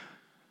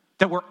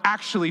 that we're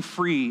actually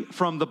free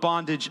from the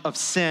bondage of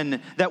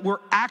sin, that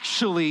we're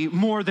actually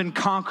more than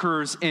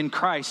conquerors in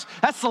Christ.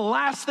 That's the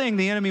last thing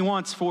the enemy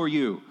wants for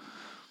you.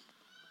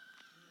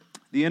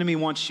 The enemy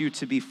wants you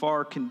to be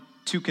far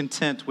too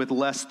content with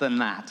less than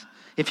that.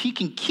 If he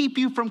can keep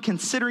you from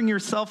considering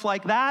yourself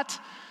like that,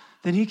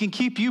 then he can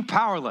keep you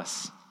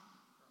powerless,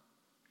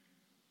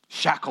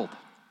 shackled.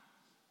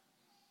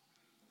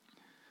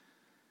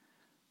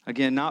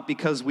 Again, not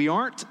because we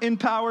aren't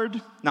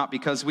empowered, not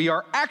because we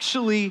are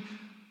actually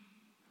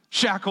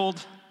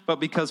shackled,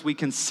 but because we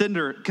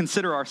consider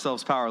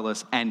ourselves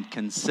powerless and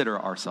consider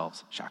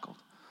ourselves shackled.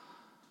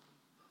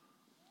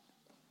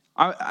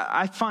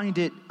 I find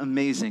it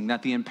amazing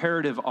that the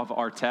imperative of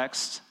our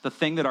text, the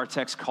thing that our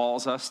text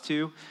calls us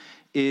to,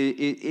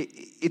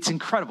 it's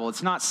incredible.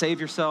 It's not save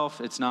yourself.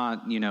 It's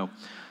not,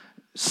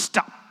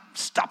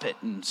 stop it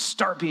and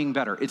start being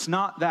better. It's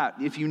not that.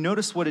 If you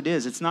notice what it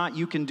is, it's not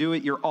you can do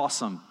it, you're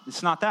awesome.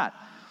 It's not that.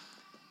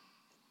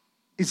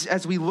 It's,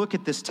 as we look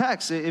at this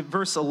text,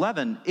 verse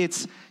 11,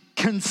 it's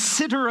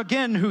consider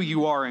again who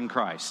you are in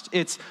Christ.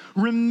 It's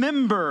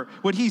remember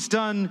what he's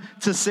done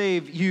to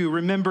save you.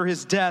 Remember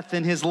his death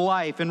and his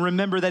life, and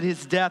remember that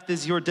his death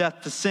is your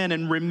death to sin,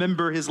 and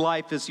remember his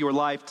life is your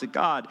life to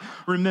God.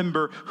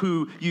 Remember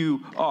who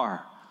you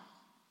are.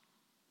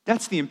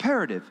 That's the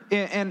imperative.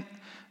 And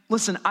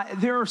listen,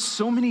 there are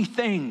so many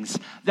things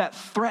that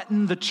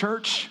threaten the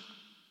church.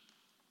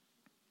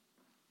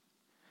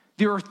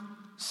 There are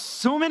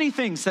so many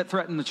things that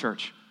threaten the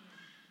church.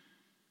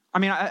 I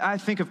mean, I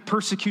think of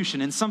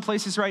persecution. In some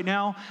places right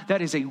now,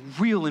 that is a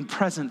real and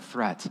present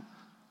threat.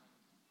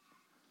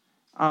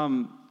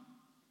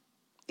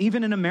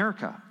 Even in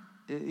America,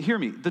 hear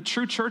me, the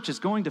true church is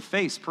going to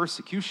face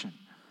persecution.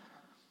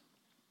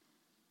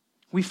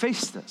 We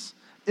face this.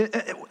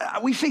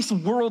 We face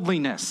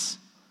worldliness.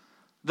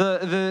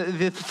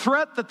 The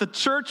threat that the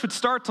church would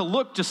start to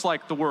look just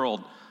like the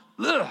world.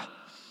 Ugh.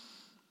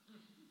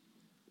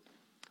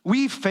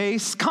 We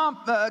face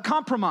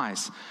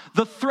compromise.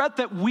 The threat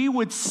that we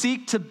would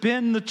seek to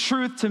bend the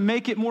truth to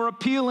make it more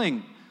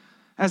appealing,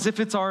 as if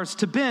it's ours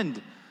to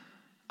bend.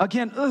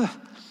 Again,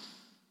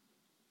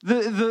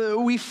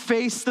 we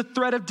face the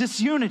threat of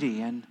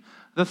disunity and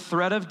the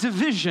threat of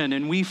division,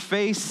 and we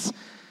face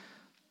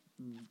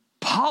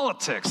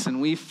politics, and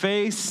we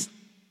face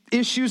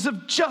issues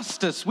of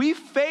justice. We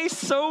face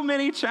so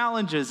many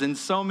challenges and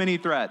so many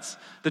threats.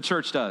 The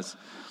church does.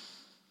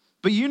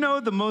 But you know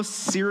the most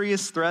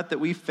serious threat that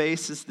we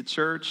face as the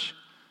church?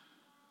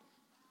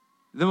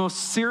 The most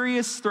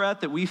serious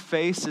threat that we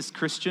face as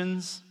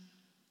Christians,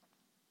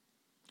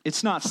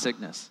 it's not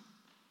sickness.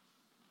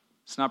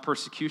 It's not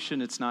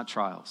persecution. It's not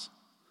trials.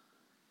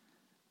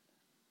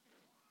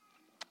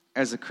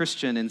 As a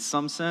Christian, in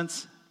some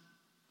sense,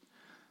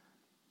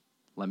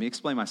 let me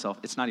explain myself.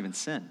 It's not even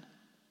sin.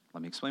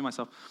 Let me explain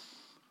myself.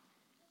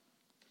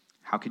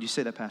 How could you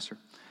say that, Pastor?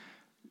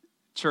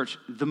 Church,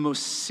 the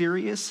most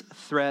serious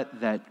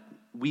threat that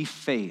we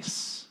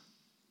face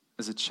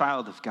as a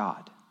child of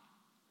God,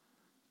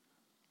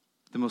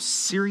 the most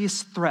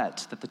serious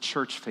threat that the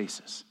church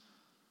faces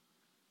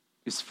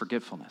is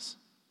forgetfulness.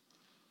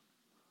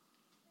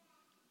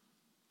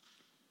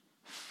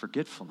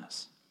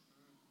 Forgetfulness.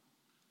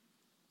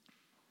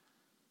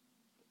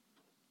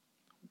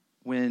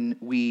 When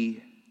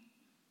we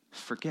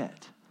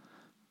forget,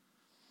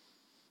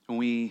 when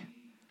we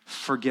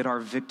forget our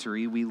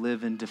victory, we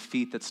live in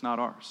defeat that's not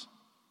ours.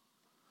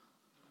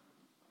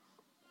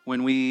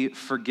 When we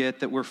forget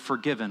that we're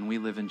forgiven, we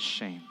live in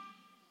shame.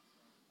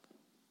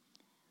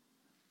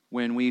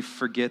 When we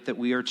forget that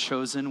we are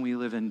chosen, we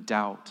live in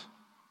doubt.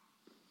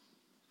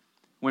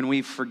 When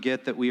we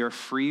forget that we are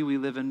free, we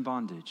live in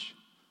bondage.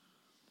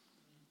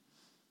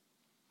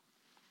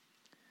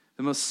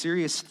 The most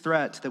serious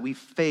threat that we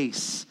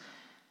face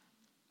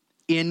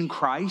in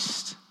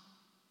Christ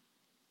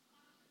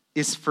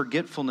is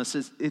forgetfulness.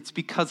 It's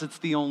because it's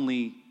the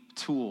only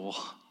tool,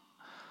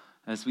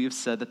 as we have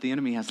said, that the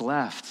enemy has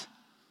left.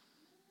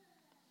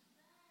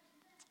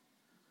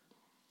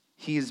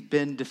 He has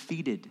been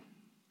defeated.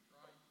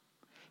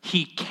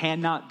 He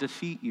cannot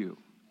defeat you.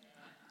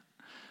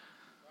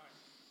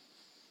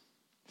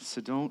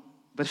 So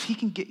but if he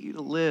can get you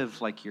to live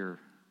like you're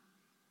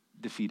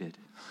defeated,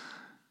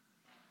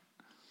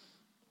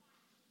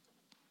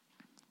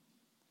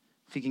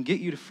 if he can get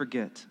you to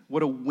forget,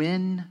 what a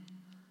win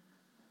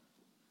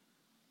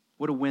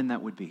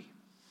that would be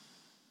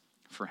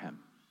for him.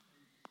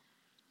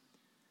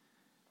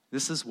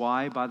 This is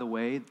why, by the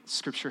way,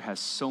 Scripture has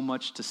so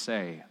much to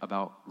say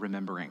about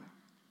remembering.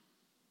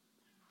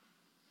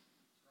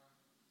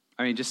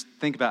 I mean, just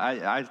think about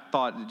it. I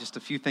thought just a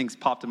few things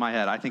popped in my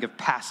head. I think of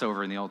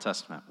Passover in the Old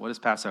Testament. What is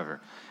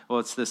Passover? Well,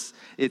 it's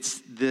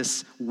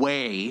this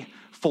way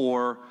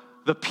for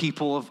the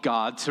people of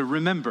God to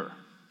remember.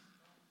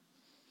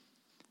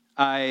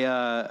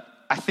 I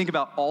think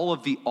about all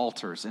of the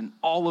altars and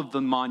all of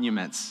the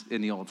monuments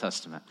in the Old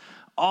Testament.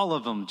 All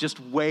of them just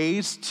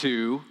ways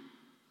to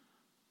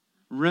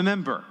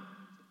remember.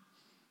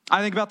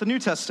 I think about the New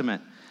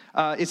Testament.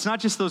 It's not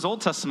just those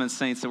Old Testament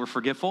saints that were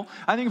forgetful.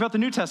 I think about the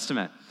New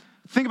Testament.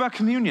 Think about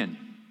communion.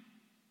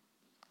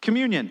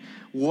 Communion.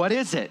 What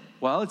is it?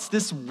 Well, it's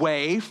this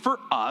way for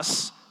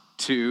us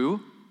to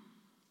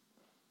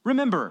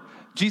remember.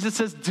 Jesus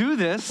says, do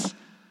this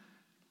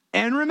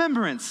in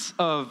remembrance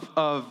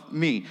of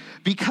me.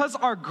 Because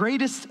our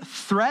greatest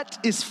threat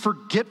is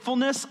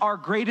forgetfulness, our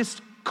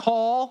greatest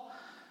call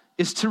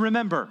is to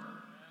remember.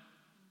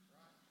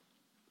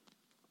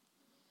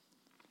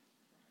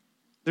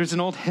 There's an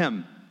old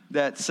hymn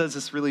that says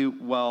this really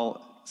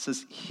well. It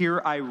says,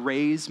 "Here I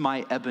raise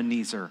my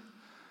Ebenezer."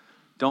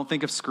 Don't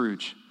think of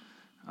Scrooge.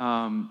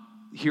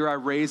 Here I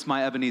raise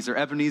my Ebenezer.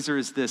 Ebenezer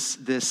is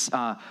this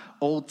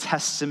Old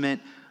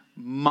Testament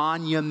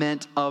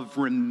monument of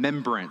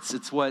remembrance.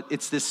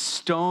 It's this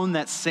stone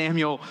that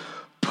Samuel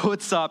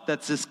puts up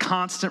that's this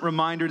constant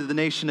reminder to the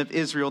nation of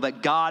Israel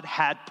that God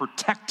had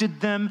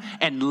protected them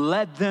and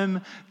led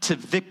them to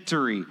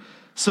victory.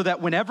 So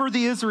that whenever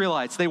the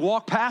Israelites, they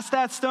walk past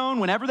that stone,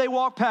 whenever they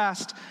walk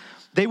past,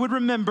 they would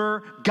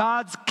remember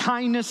God's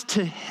kindness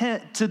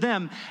to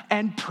them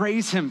and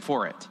praise him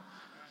for it.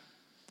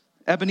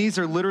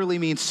 Ebenezer literally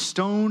means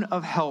stone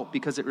of help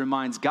because it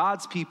reminds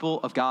God's people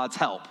of God's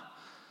help.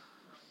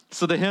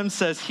 So the hymn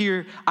says,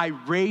 here I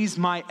raise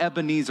my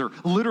Ebenezer.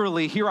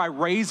 Literally, here I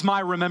raise my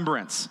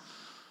remembrance.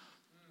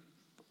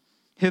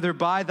 Hither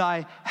by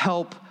thy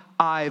help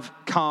I've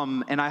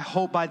come, and I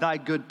hope by thy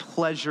good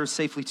pleasure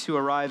safely to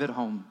arrive at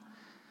home.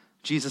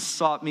 Jesus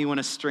sought me when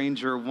a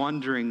stranger,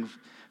 wandering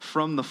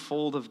from the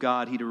fold of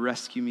God, he'd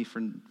rescue me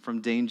from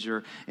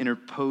danger,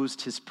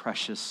 interposed his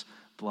precious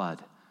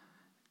blood.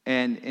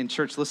 And in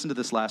church, listen to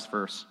this last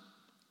verse.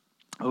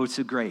 Oh,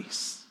 to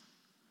grace,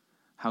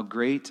 how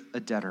great a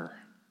debtor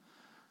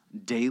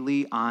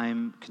daily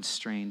I'm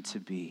constrained to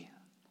be.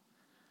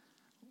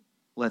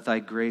 Let thy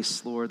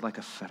grace, Lord, like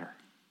a fetter,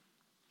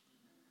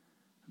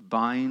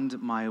 bind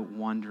my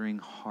wandering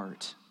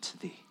heart to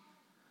thee.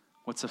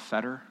 What's a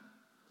fetter?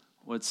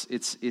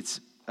 It's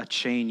a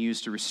chain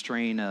used to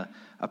restrain a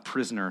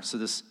prisoner. So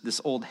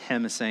this old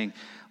hymn is saying,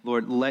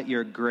 Lord, let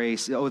your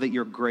grace, oh, that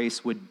your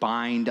grace would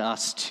bind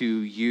us to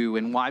you.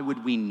 And why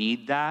would we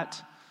need that?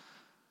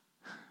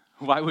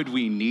 Why would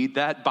we need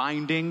that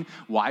binding?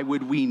 Why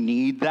would we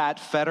need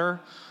that fetter?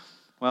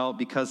 Well,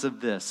 because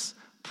of this,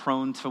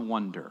 prone to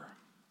wonder.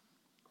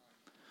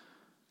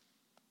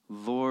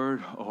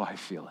 Lord, oh, I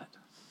feel it.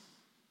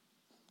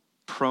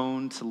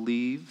 Prone to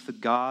leave the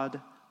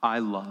God I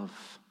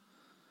love.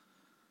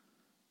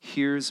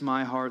 Here's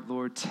my heart,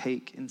 Lord,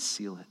 take and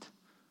seal it.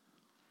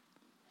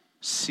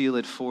 Seal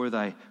it for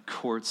thy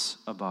courts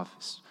above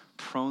us.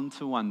 Prone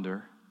to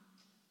wonder,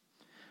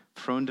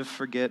 prone to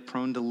forget,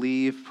 prone to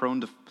leave,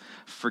 prone to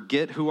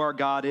forget who our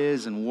God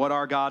is and what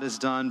our God has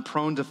done,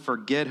 prone to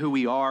forget who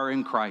we are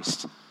in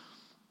Christ.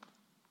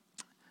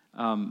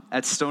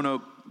 At Stone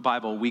Oak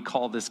Bible, we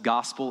call this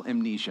gospel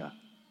amnesia.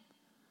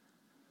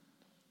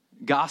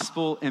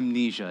 Gospel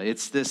amnesia.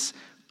 It's this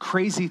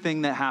crazy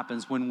thing that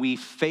happens when we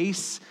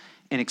face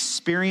and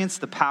experience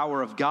the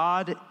power of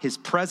God, his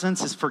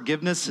presence, his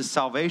forgiveness, his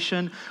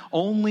salvation,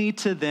 only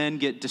to then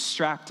get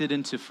distracted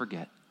and to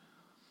forget.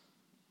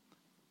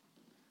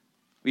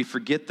 We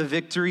forget the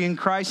victory in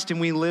Christ and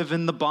we live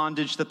in the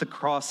bondage that the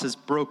cross has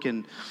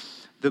broken.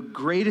 The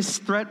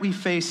greatest threat we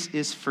face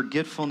is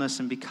forgetfulness,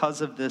 and because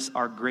of this,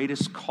 our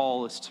greatest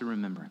call is to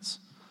remembrance.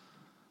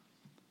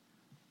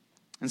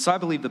 And so I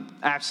believe the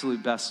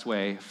absolute best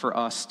way for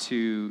us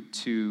to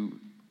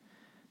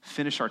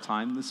finish our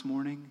time this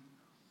morning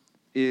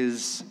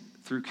is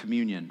through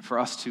communion, for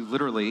us to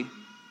literally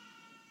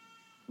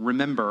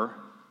remember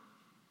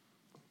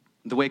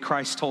the way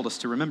Christ told us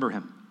to remember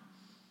him.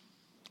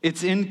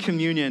 It's in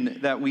communion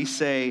that we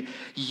say,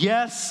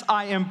 yes,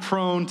 I am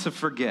prone to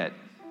forget.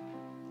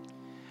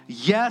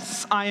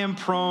 Yes, I am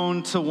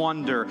prone to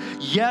wonder.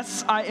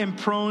 Yes, I am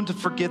prone to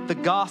forget the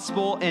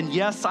gospel. And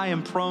yes, I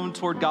am prone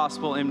toward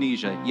gospel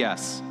amnesia.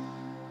 Yes.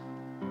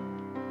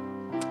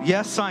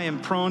 Yes, I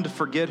am prone to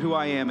forget who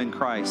I am in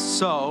Christ.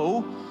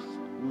 So,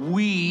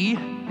 we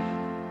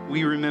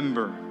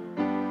remember.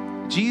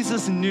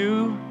 Jesus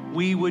knew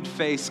we would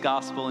face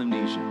gospel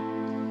amnesia.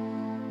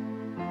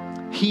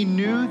 He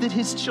knew that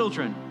his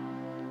children,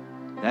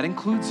 that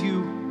includes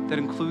you, that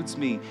includes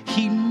me,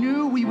 he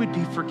knew we would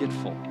be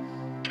forgetful.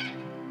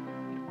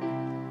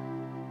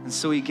 And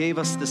so he gave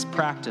us this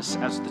practice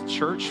as the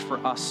church for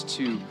us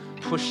to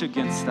push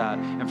against that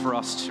and for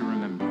us to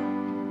remember.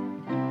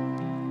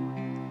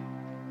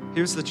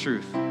 Here's the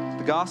truth.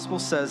 The gospel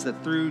says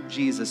that through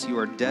Jesus, you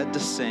are dead to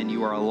sin,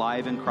 you are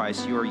alive in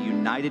Christ, you are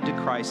united to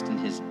Christ in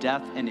his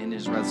death and in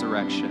his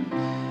resurrection.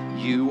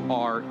 You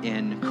are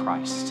in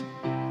Christ.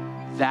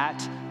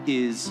 That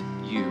is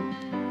you.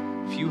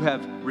 If you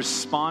have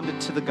responded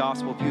to the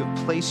gospel, if you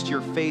have placed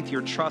your faith,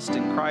 your trust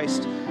in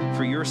Christ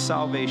for your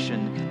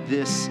salvation,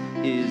 this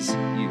is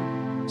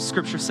you.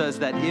 Scripture says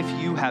that if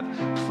you have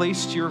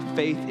placed your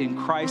faith in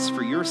Christ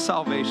for your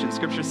salvation,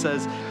 Scripture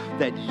says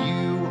that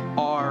you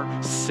are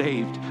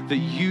saved, that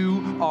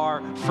you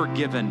are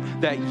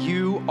forgiven, that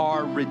you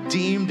are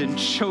redeemed and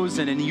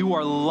chosen, and you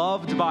are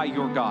loved by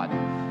your God.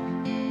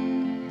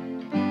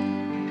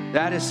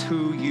 That is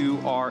who you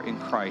are in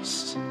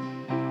Christ.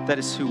 That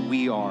is who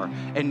we are.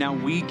 And now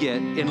we get,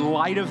 in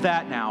light of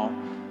that now,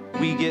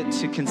 we get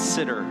to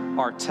consider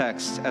our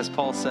text, as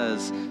Paul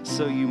says,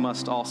 so you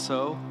must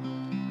also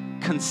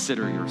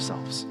consider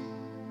yourselves.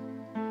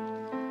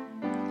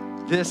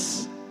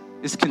 This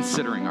is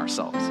considering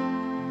ourselves.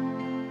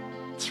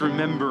 It's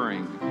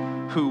remembering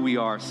who we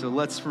are. So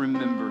let's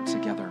remember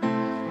together.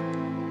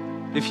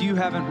 If you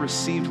haven't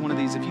received one of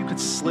these, if you could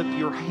slip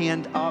your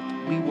hand up,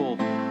 we will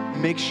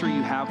make sure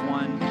you have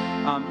one.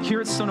 Here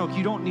at Stone Oak,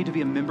 you don't need to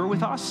be a member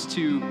with us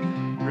to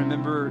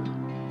remember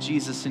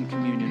Jesus in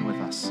communion with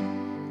us.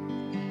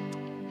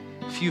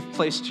 If you've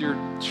placed your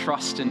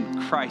trust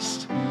in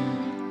Christ,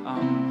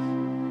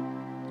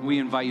 we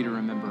invite you to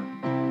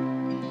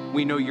remember.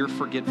 We know you're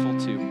forgetful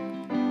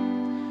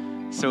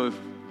too. So if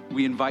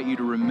we invite you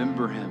to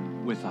remember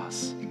him with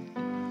us.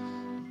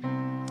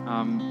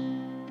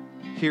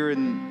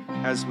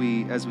 As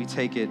we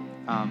take it,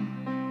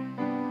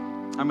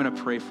 I'm going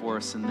to pray for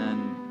us, and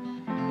then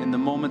in the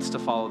moments to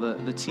follow,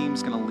 the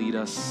team's going to lead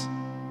us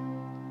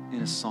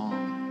in a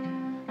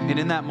song. And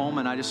in that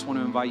moment, I just want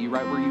to invite you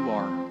right where you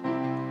are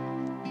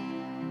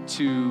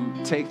to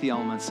take the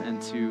elements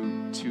and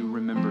to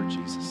remember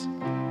Jesus,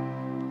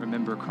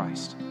 remember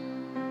Christ.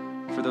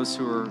 For those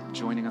who are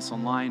joining us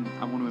online,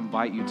 I want to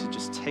invite you to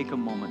just take a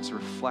moment to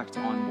reflect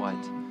on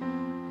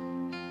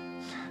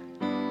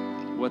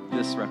what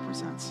this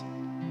represents,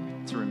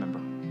 to remember.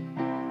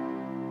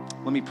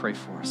 Let me pray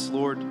for us.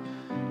 Lord,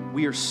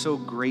 we are so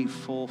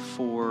grateful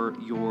for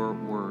your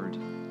word.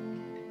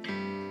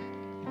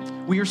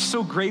 We are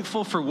so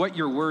grateful for what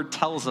your word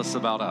tells us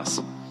about us.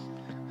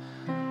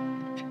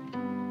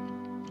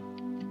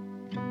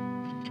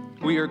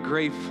 We are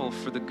grateful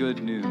for the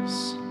good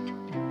news.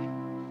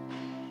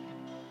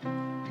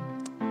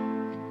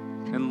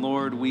 And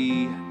Lord,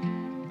 we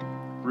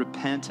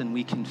repent and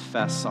we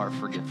confess our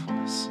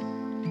forgetfulness.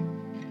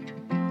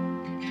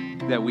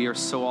 That we are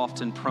so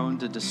often prone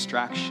to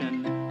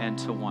distraction and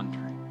to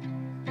wondering,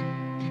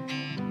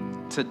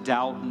 to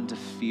doubt and to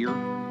fear.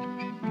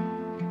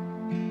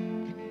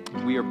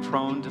 We are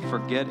prone to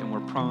forget and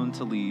we're prone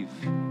to leave.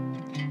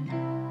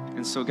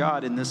 And so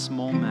God, in this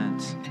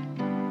moment,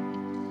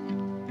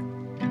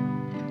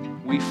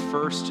 we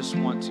first just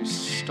want to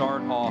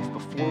start off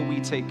before we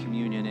take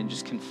communion and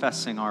just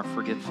confessing our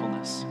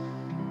forgetfulness.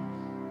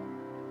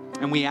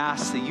 And we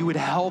ask that you would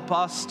help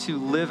us to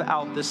live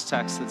out this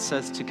text that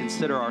says to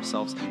consider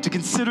ourselves, to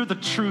consider the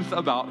truth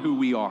about who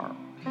we are.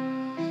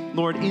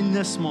 Lord, in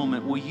this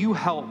moment, will you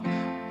help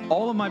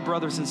all of my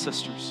brothers and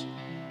sisters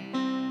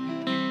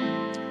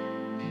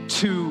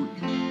to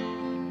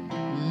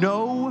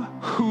know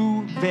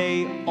who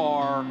they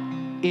are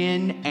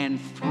in and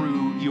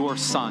through your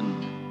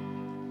Son.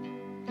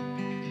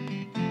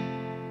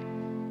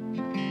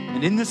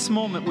 And in this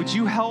moment, would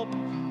you help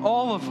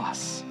all of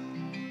us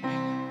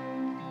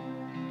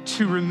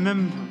to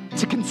remember,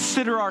 to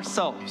consider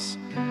ourselves?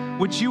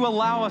 Would you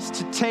allow us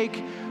to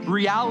take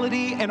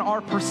reality and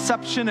our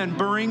perception and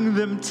bring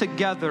them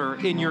together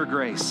in your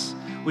grace?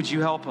 Would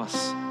you help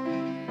us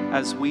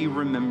as we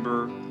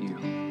remember you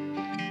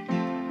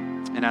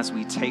and as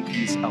we take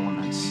these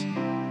elements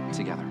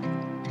together?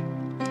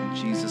 In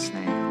Jesus'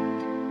 name.